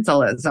The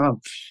Mentalist.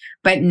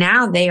 But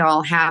now they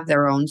all have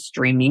their own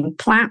streaming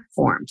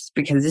platforms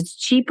because it's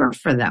cheaper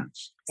for them.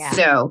 Yeah.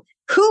 So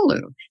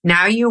Hulu,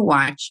 now you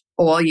watch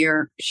all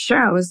your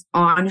shows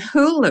on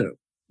Hulu,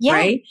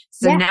 right?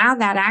 So now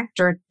that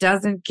actor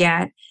doesn't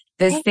get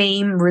the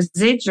same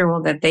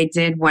residual that they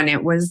did when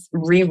it was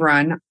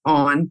rerun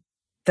on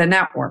the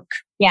network.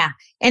 Yeah.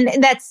 And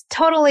that's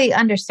totally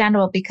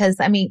understandable because,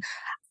 I mean,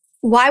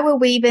 why would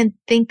we even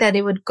think that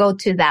it would go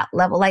to that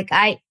level?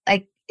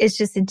 It's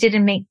just, it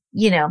didn't make,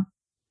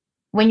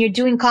 when you're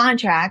doing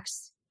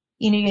contracts,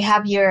 you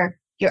have your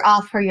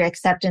offer, your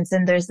acceptance,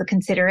 and there's the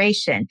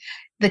consideration.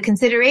 The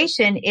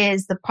consideration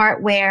is the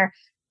part where,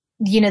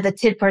 the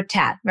tit for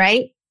tat,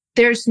 right?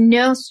 There's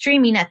no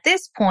streaming at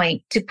this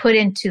point to put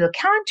into the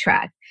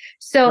contract.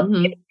 So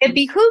it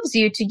behooves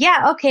you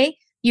to,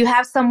 you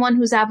have someone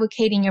who's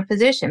advocating your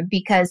position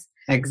because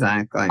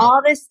exactly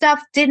all this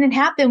stuff didn't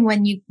happen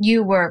when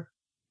you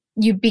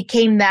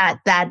became that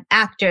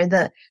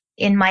actor,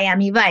 in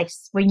Miami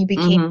Vice, when you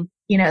became,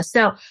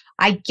 so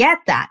I get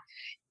that.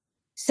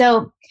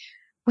 So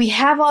we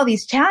have all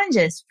these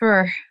challenges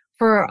for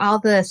all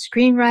the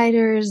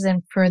screenwriters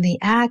and for the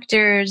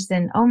actors.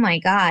 And oh my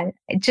God,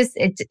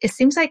 it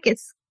seems like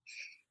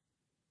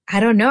I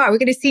don't know. Are we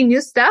going to see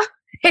new stuff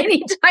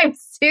anytime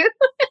soon?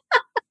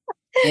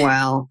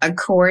 Well,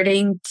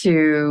 according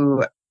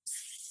to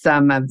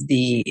some of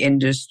the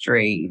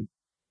industry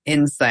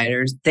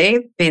insiders,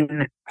 they've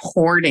been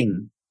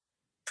hoarding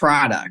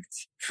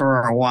product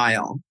for a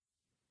while,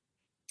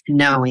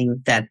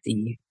 knowing that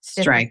the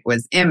strike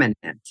was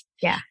imminent.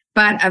 Yeah.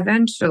 But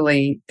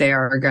eventually they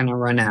are going to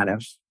run out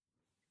of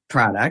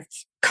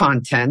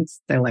content.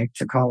 They like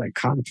to call it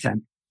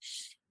content.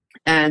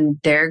 And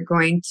they're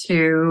going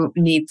to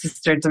need to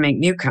start to make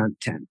new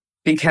content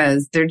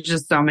because there's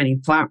just so many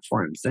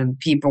platforms and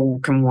people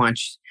can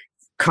watch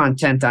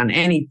content on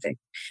anything,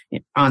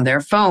 on their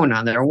phone,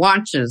 on their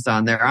watches,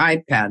 on their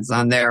iPads,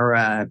 on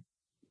their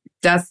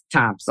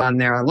desktops, on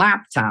their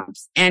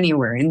laptops,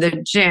 anywhere, in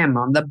the gym,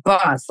 on the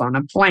bus, on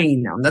a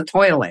plane, on the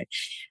toilet.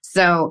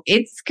 So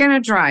it's going to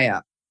dry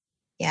up.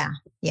 Yeah.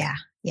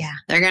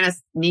 They're going to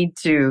need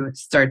to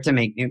start to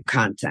make new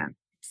content.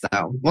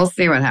 So we'll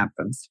see what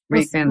happens.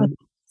 We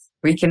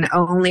can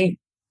only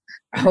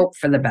hope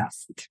for the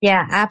best.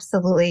 Yeah,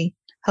 absolutely.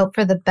 Hope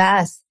for the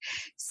best.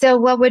 So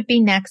what would be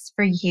next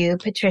for you,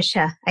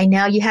 Patricia? I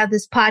know you have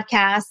this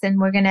podcast and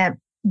we're going to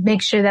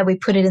make sure that we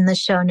put it in the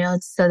show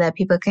notes so that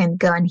people can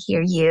go and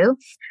hear you.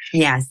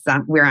 Yes,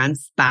 we're on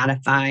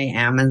Spotify,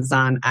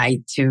 Amazon,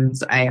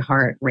 iTunes,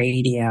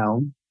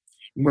 iHeartRadio.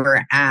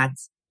 We're at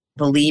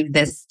Believe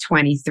This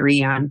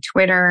 23 on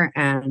Twitter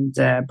and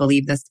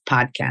Believe This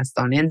Podcast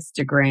on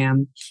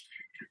Instagram.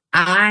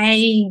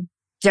 I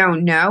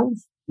don't know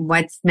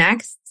what's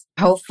next.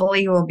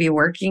 Hopefully we'll be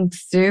working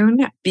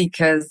soon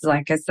because,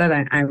 like I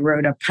said, I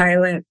wrote a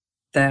pilot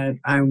that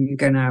I'm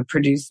going to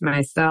produce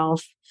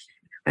myself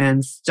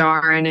and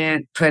star in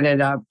it, put it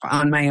up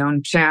on my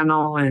own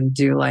channel and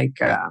do like,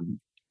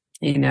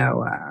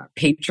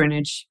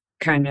 patronage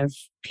kind of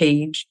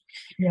page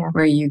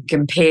where you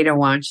can pay to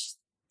watch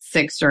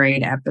 6 or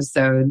 8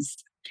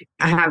 episodes.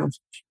 I have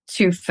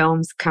 2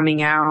 films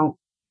coming out,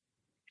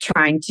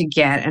 trying to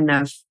get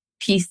enough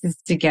pieces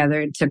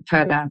together to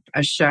put up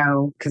a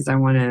show because I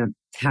want to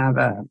have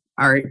a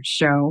art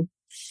show.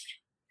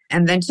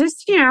 And then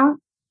just, you know,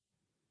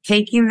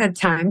 taking the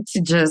time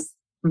to just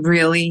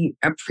really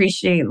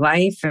appreciate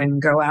life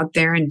and go out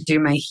there and do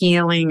my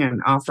healing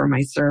and offer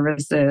my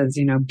services,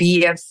 you know,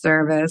 be of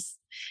service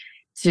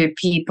to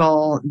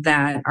people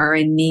that are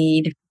in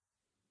need.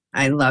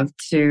 I love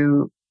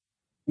to,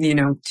 you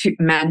know, to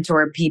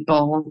mentor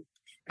people,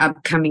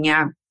 upcoming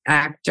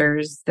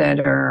actors that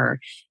are,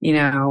 you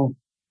know,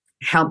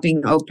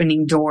 helping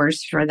opening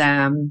doors for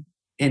them,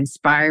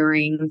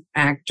 inspiring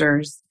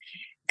actors,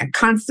 and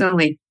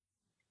constantly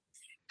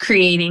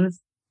creating.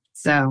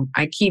 So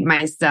I keep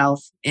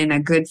myself in a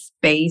good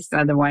space.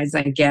 Otherwise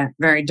I get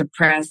very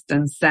depressed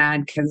and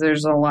sad because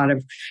there's a lot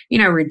of, you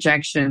know,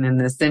 rejection in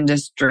this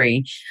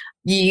industry.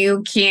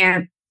 You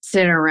can't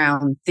sit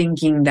around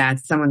thinking that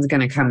someone's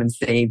going to come and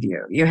save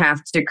you. You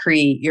have to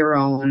create your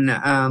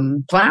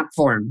own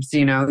platforms,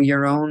 you know,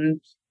 your own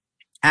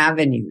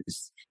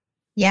avenues.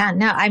 Yeah,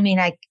 no, I mean,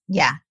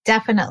 yeah,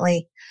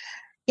 definitely.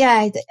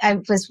 Yeah, I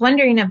was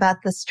wondering about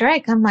the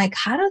strike. I'm like,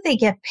 how do they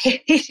get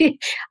paid?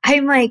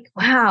 I'm like,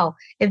 wow,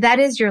 if that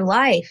is your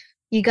life,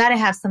 you got to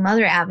have some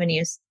other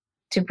avenues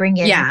to bring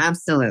in. Yeah,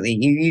 absolutely.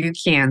 You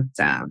can't,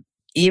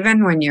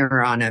 even when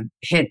you're on a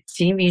hit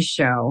TV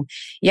show,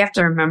 you have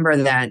to remember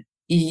that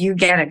you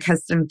get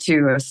accustomed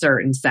to a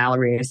certain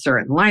salary, a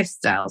certain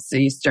lifestyle. So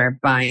you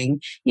start buying,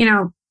 you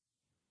know,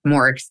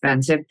 more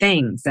expensive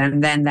things.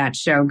 And then that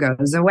show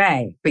goes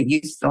away, but you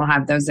still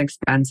have those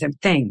expensive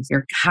things,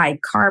 your high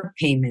car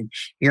payment,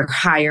 your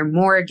higher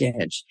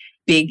mortgage,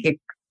 big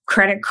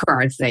credit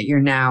cards that you're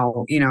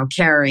now, you know,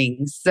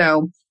 carrying.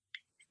 So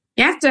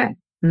you have to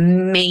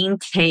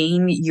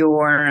maintain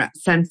your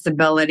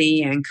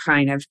sensibility and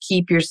kind of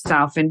keep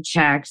yourself in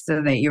check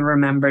so that you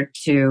remember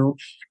to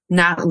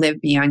not live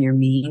beyond your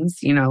means.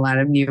 You know, a lot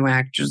of new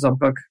actors will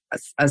book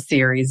a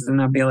series and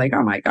they'll be like,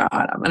 oh my God,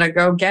 I'm going to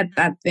go get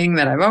that thing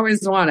that I've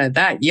always wanted,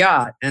 that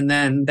yacht. And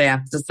then they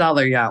have to sell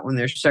their yacht when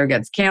their show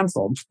gets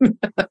canceled.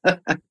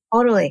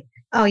 Totally.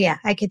 Oh yeah,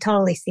 I could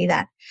totally see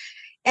that.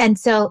 And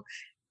so,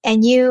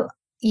 and you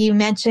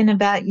mentioned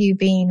about you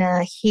being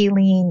a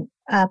healing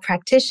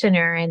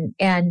practitioner.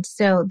 And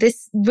so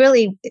this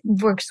really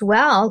works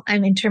well. I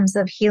mean, in terms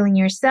of healing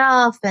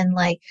yourself and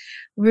like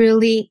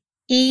really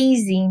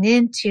easing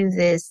into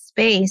this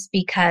space,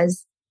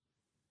 because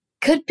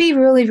could be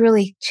really,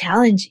 really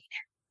challenging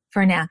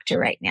for an actor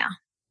right now.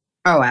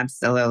 Oh,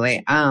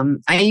 absolutely.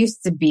 I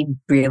used to be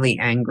really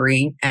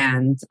angry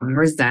and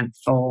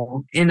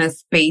resentful in a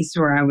space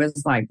where I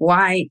was like,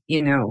 why,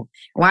 you know,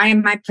 why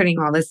am I putting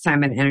all this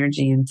time and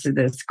energy into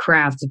this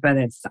craft? But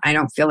I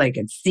don't feel like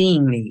it's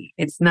seeing me.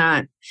 It's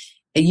not,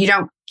 you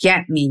don't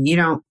get me. You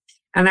don't.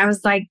 And I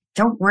was like,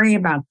 don't worry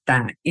about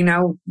that. You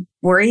know,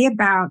 worry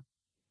about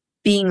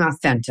being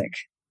authentic.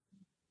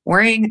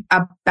 Worrying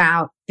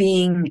about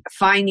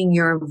finding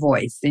your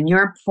voice and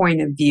your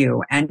point of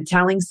view and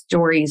telling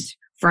stories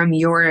from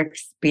your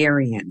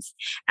experience.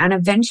 And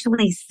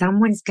eventually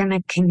someone's going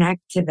to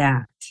connect to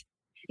that.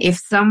 If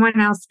someone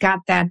else got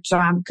that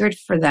job, good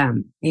for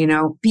them. You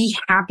know, be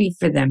happy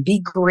for them.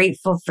 Be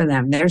grateful for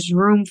them. There's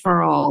room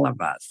for all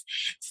of us.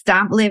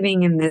 Stop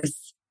living in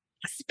this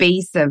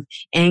space of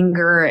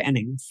anger and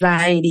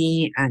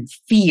anxiety and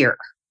fear,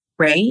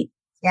 right?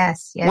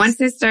 Yes, yes. Once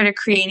I started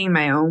creating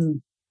my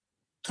own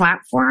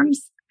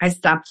platforms, I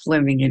stopped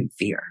living in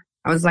fear.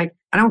 I was like,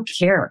 I don't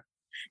care.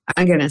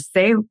 I'm going to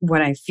say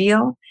what I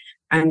feel.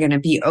 I'm going to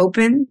be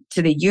open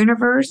to the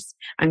universe.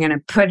 I'm going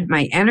to put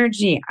my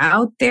energy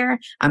out there.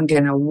 I'm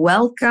going to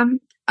welcome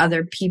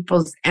other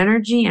people's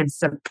energy and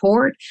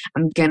support.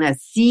 I'm going to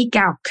seek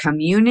out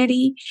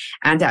community,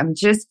 and I'm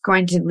just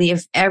going to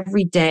live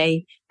every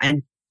day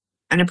and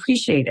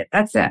appreciate it.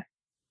 That's it.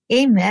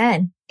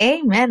 Amen.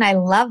 Amen. I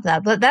love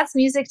that. But that's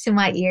music to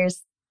my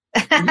ears.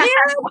 Yeah,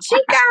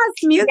 chicas,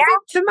 music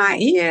to my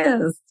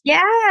ears.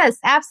 Yes,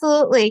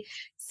 absolutely.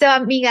 So,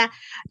 amiga,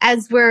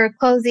 as we're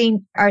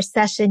closing our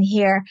session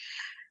here,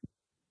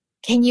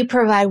 can you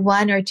provide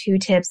 1 or 2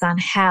 tips on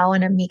how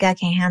an amiga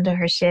can handle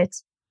her shit?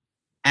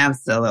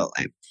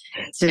 Absolutely.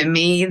 To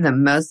me, the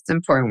most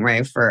important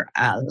way for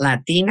a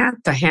Latina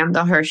to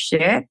handle her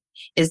shit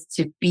is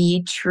to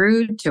be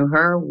true to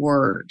her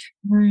word.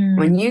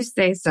 When you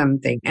say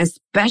something,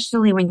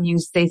 especially when you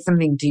say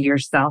something to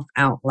yourself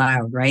out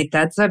loud, right?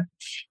 That's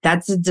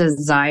a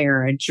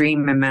desire, a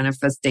dream, a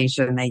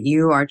manifestation that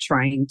you are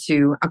trying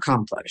to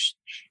accomplish.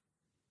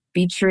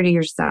 Be true to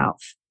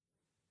yourself.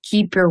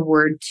 Keep your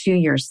word to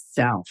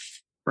yourself,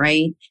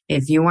 right?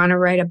 If you want to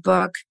write a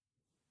book,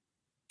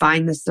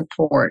 find the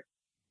support.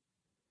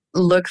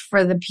 Look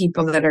for the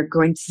people that are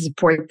going to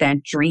support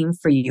that dream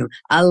for you.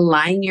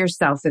 Align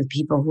yourself with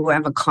people who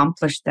have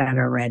accomplished that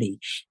already.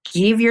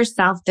 Give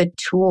yourself the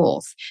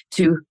tools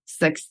to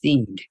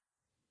succeed.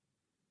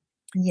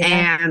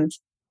 Yeah. And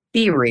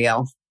be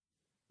real.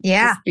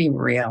 Yeah. Just be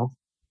real.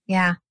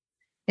 Yeah.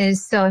 It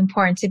is so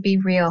important to be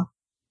real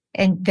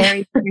and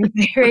very, very,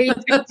 very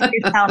true to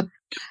yourself.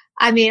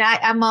 I mean,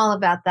 I'm all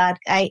about that.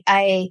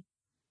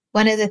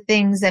 one of the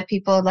things that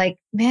people are like,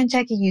 man,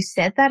 Jackie, you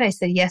said that? I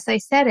said, yes, I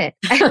said it.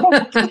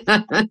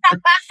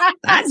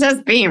 That's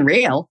just being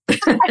real.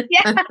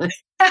 Yeah.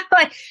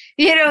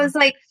 It's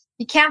like,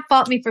 you can't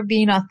fault me for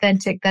being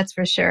authentic. That's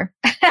for sure.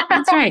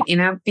 That's right.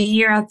 Be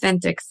your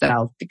authentic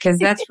self, because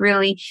that's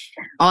really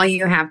all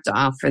you have to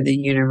offer the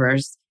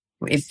universe.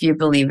 If you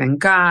believe in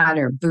God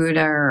or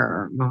Buddha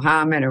or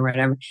Muhammad or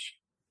whatever,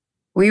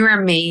 we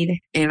were made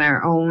in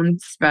our own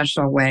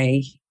special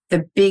way.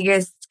 The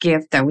biggest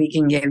gift that we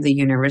can give the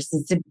universe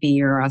is to be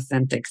your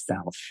authentic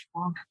self.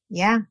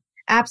 Yeah,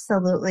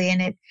 absolutely.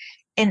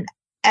 And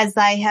as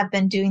I have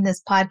been doing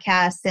this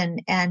podcast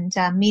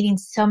and meeting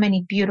so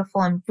many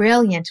beautiful and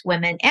brilliant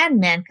women and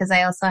men, because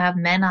I also have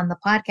men on the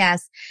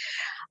podcast,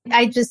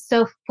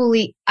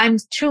 I'm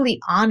truly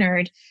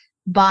honored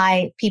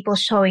by people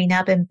showing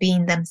up and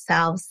being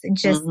themselves and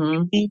just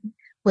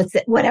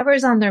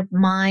whatever's on their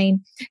mind.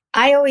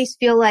 I always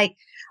feel like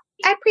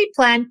I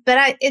pre-plan,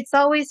 but it's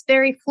always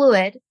very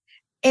fluid.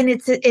 And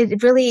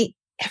it really,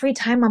 every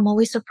time I'm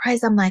always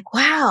surprised. I'm like,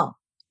 wow,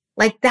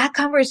 like that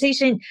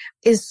conversation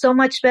is so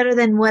much better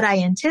than what I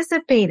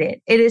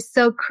anticipated. It is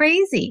so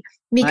crazy.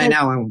 I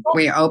know.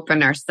 We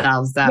open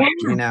ourselves up,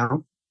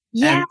 and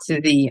to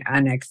the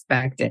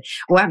unexpected.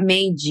 What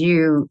made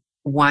you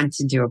want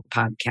to do a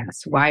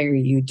podcast? Why are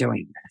you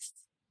doing this?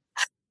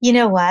 You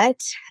know what?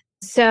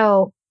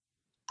 So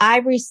I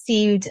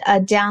received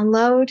a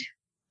download.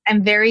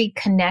 I'm very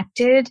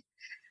connected.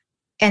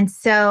 And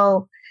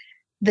so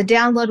the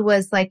download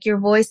was like, your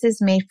voice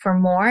is made for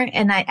more.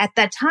 And at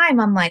that time,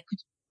 I'm like,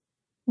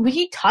 what are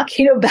you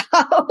talking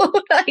about?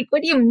 Like,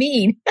 what do you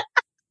mean?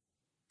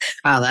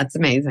 Oh, that's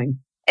amazing.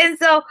 And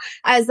so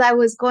as I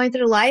was going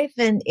through life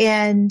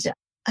and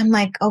I'm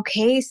like,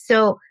 okay,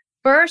 so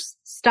first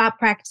stop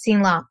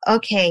practicing law.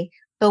 Okay,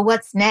 but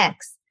what's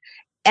next?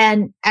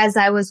 And as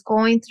I was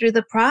going through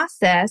the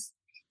process,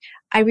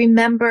 I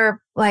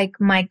remember like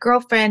my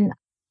girlfriend,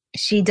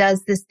 she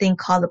does this thing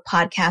called the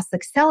Podcast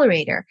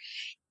Accelerator,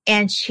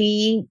 and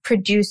she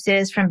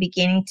produces from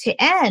beginning to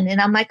end. And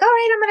I'm like, all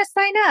right, I'm going to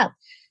sign up.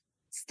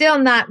 Still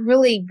not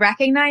really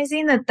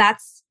recognizing that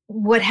that's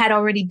what had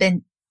already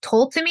been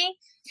told to me.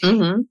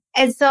 Mm-hmm.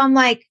 And so I'm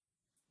like,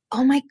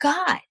 oh my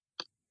God,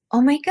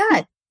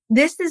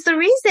 this is the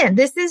reason.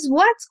 This is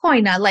what's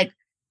going on. Like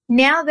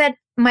now that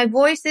my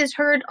voice is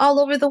heard all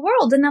over the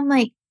world. And I'm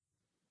like,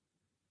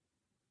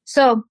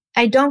 so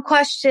I don't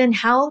question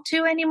how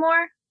to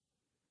anymore.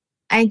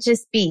 I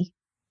just be.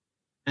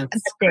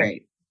 That's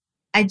great.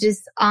 I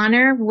just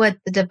honor what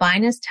the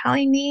divine is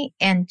telling me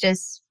and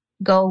just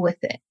go with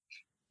it.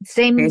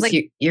 Same because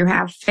like you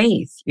have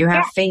faith. You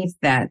have faith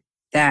that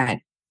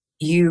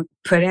you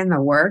put in the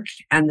work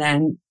and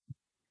then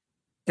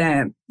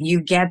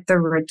you get the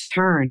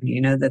return,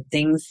 the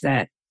things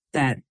that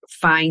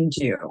find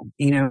you,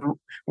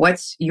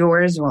 what's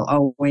yours will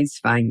always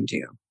find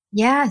you.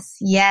 Yes,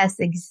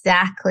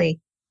 exactly.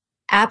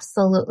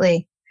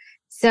 Absolutely.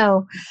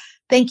 So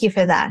thank you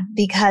for that,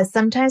 because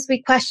sometimes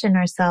we question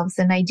ourselves,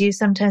 and I do.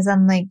 Sometimes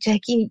I'm like,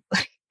 Jackie,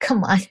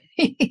 come on.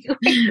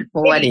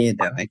 What are you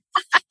doing?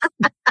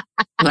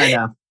 I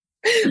know.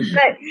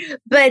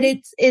 But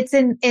it's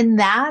in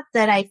that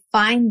I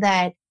find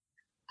that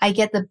I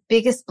get the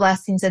biggest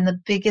blessings and the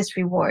biggest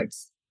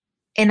rewards.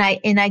 And I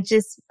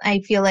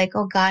feel like,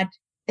 oh God,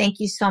 thank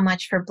you so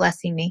much for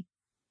blessing me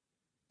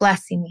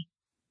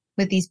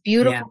with these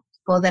beautiful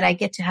people that I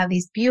get to have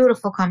these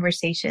beautiful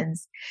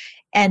conversations.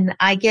 And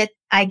I get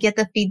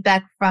the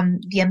feedback from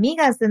the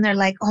amigas, and they're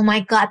like, oh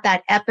my God,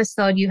 that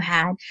episode you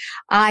had,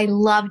 I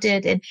loved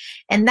it.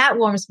 And that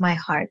warms my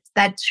heart.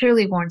 That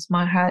truly warms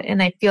my heart.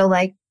 And I feel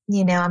like,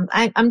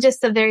 I'm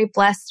just a very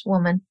blessed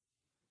woman.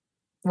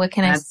 What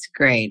can That's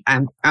great.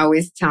 I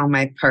always tell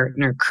my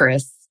partner,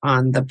 Chris,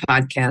 on the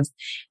podcast,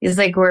 is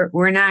like,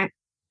 we're not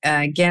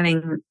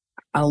getting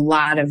a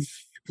lot of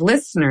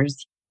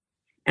listeners.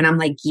 And I'm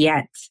like,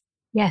 yet.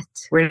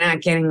 We're not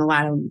getting a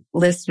lot of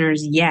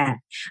listeners yet.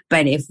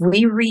 But if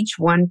we reach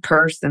one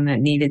person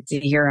that needed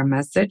to hear a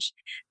message,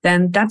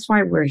 then that's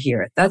why we're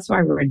here. That's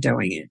why we're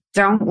doing it.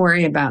 Don't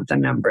worry about the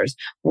numbers.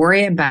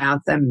 Worry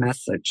about the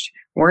message.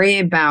 Worry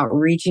about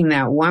reaching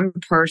that one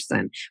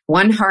person,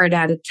 one heart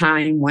at a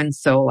time, one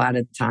soul at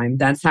a time.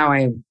 That's how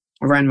I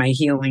run my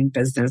healing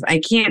business.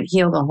 I can't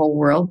heal the whole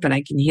world, but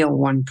I can heal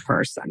one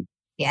person.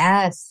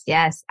 Yes,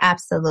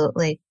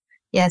 absolutely.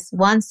 Yes,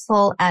 one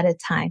soul at a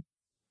time.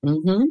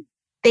 Mm-hmm.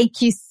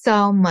 Thank you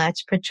so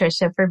much,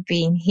 Patricia, for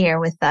being here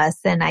with us.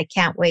 And I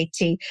can't wait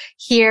to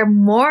hear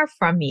more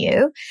from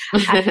you.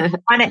 I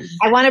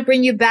want to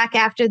bring you back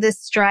after this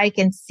strike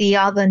and see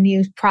all the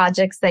new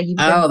projects that you've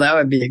done. Oh, that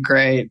would be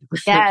great.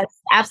 Yes,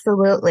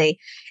 absolutely.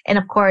 And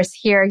of course,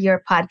 hear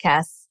your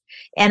podcasts.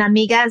 And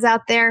amigas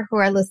out there who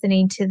are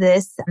listening to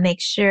this,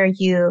 make sure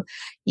you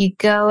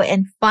go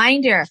and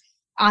find her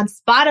on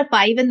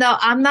Spotify, even though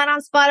I'm not on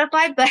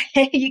Spotify, but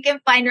you can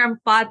find her on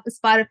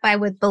Spotify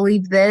with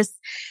Believe This.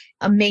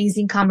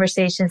 Amazing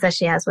conversations that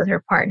she has with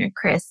her partner,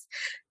 Chris.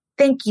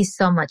 Thank you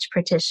so much,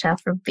 Patricia,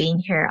 for being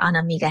here on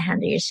Amiga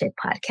Handle Your Shit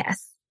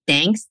podcast.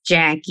 Thanks,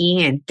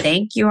 Jackie. And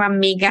thank you,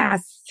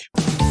 amigas.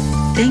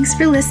 Thanks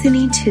for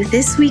listening to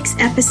this week's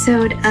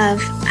episode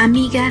of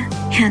Amiga,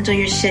 Handle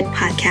Your Shit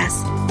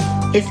podcast.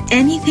 If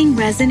anything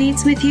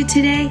resonates with you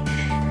today,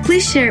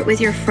 please share it with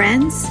your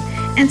friends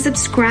and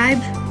subscribe,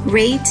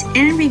 rate,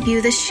 and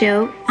review the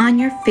show on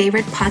your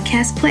favorite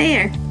podcast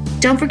player.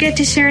 Don't forget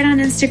to share it on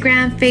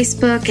Instagram,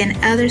 Facebook, and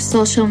other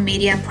social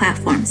media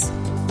platforms.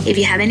 If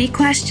you have any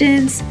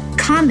questions,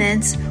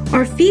 comments,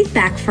 or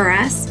feedback for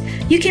us,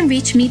 you can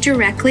reach me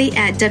directly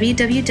at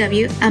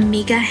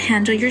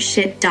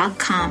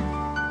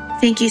www.amigahandleyourshit.com.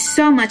 Thank you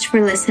so much for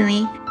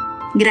listening.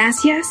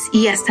 Gracias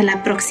y hasta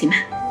la próxima.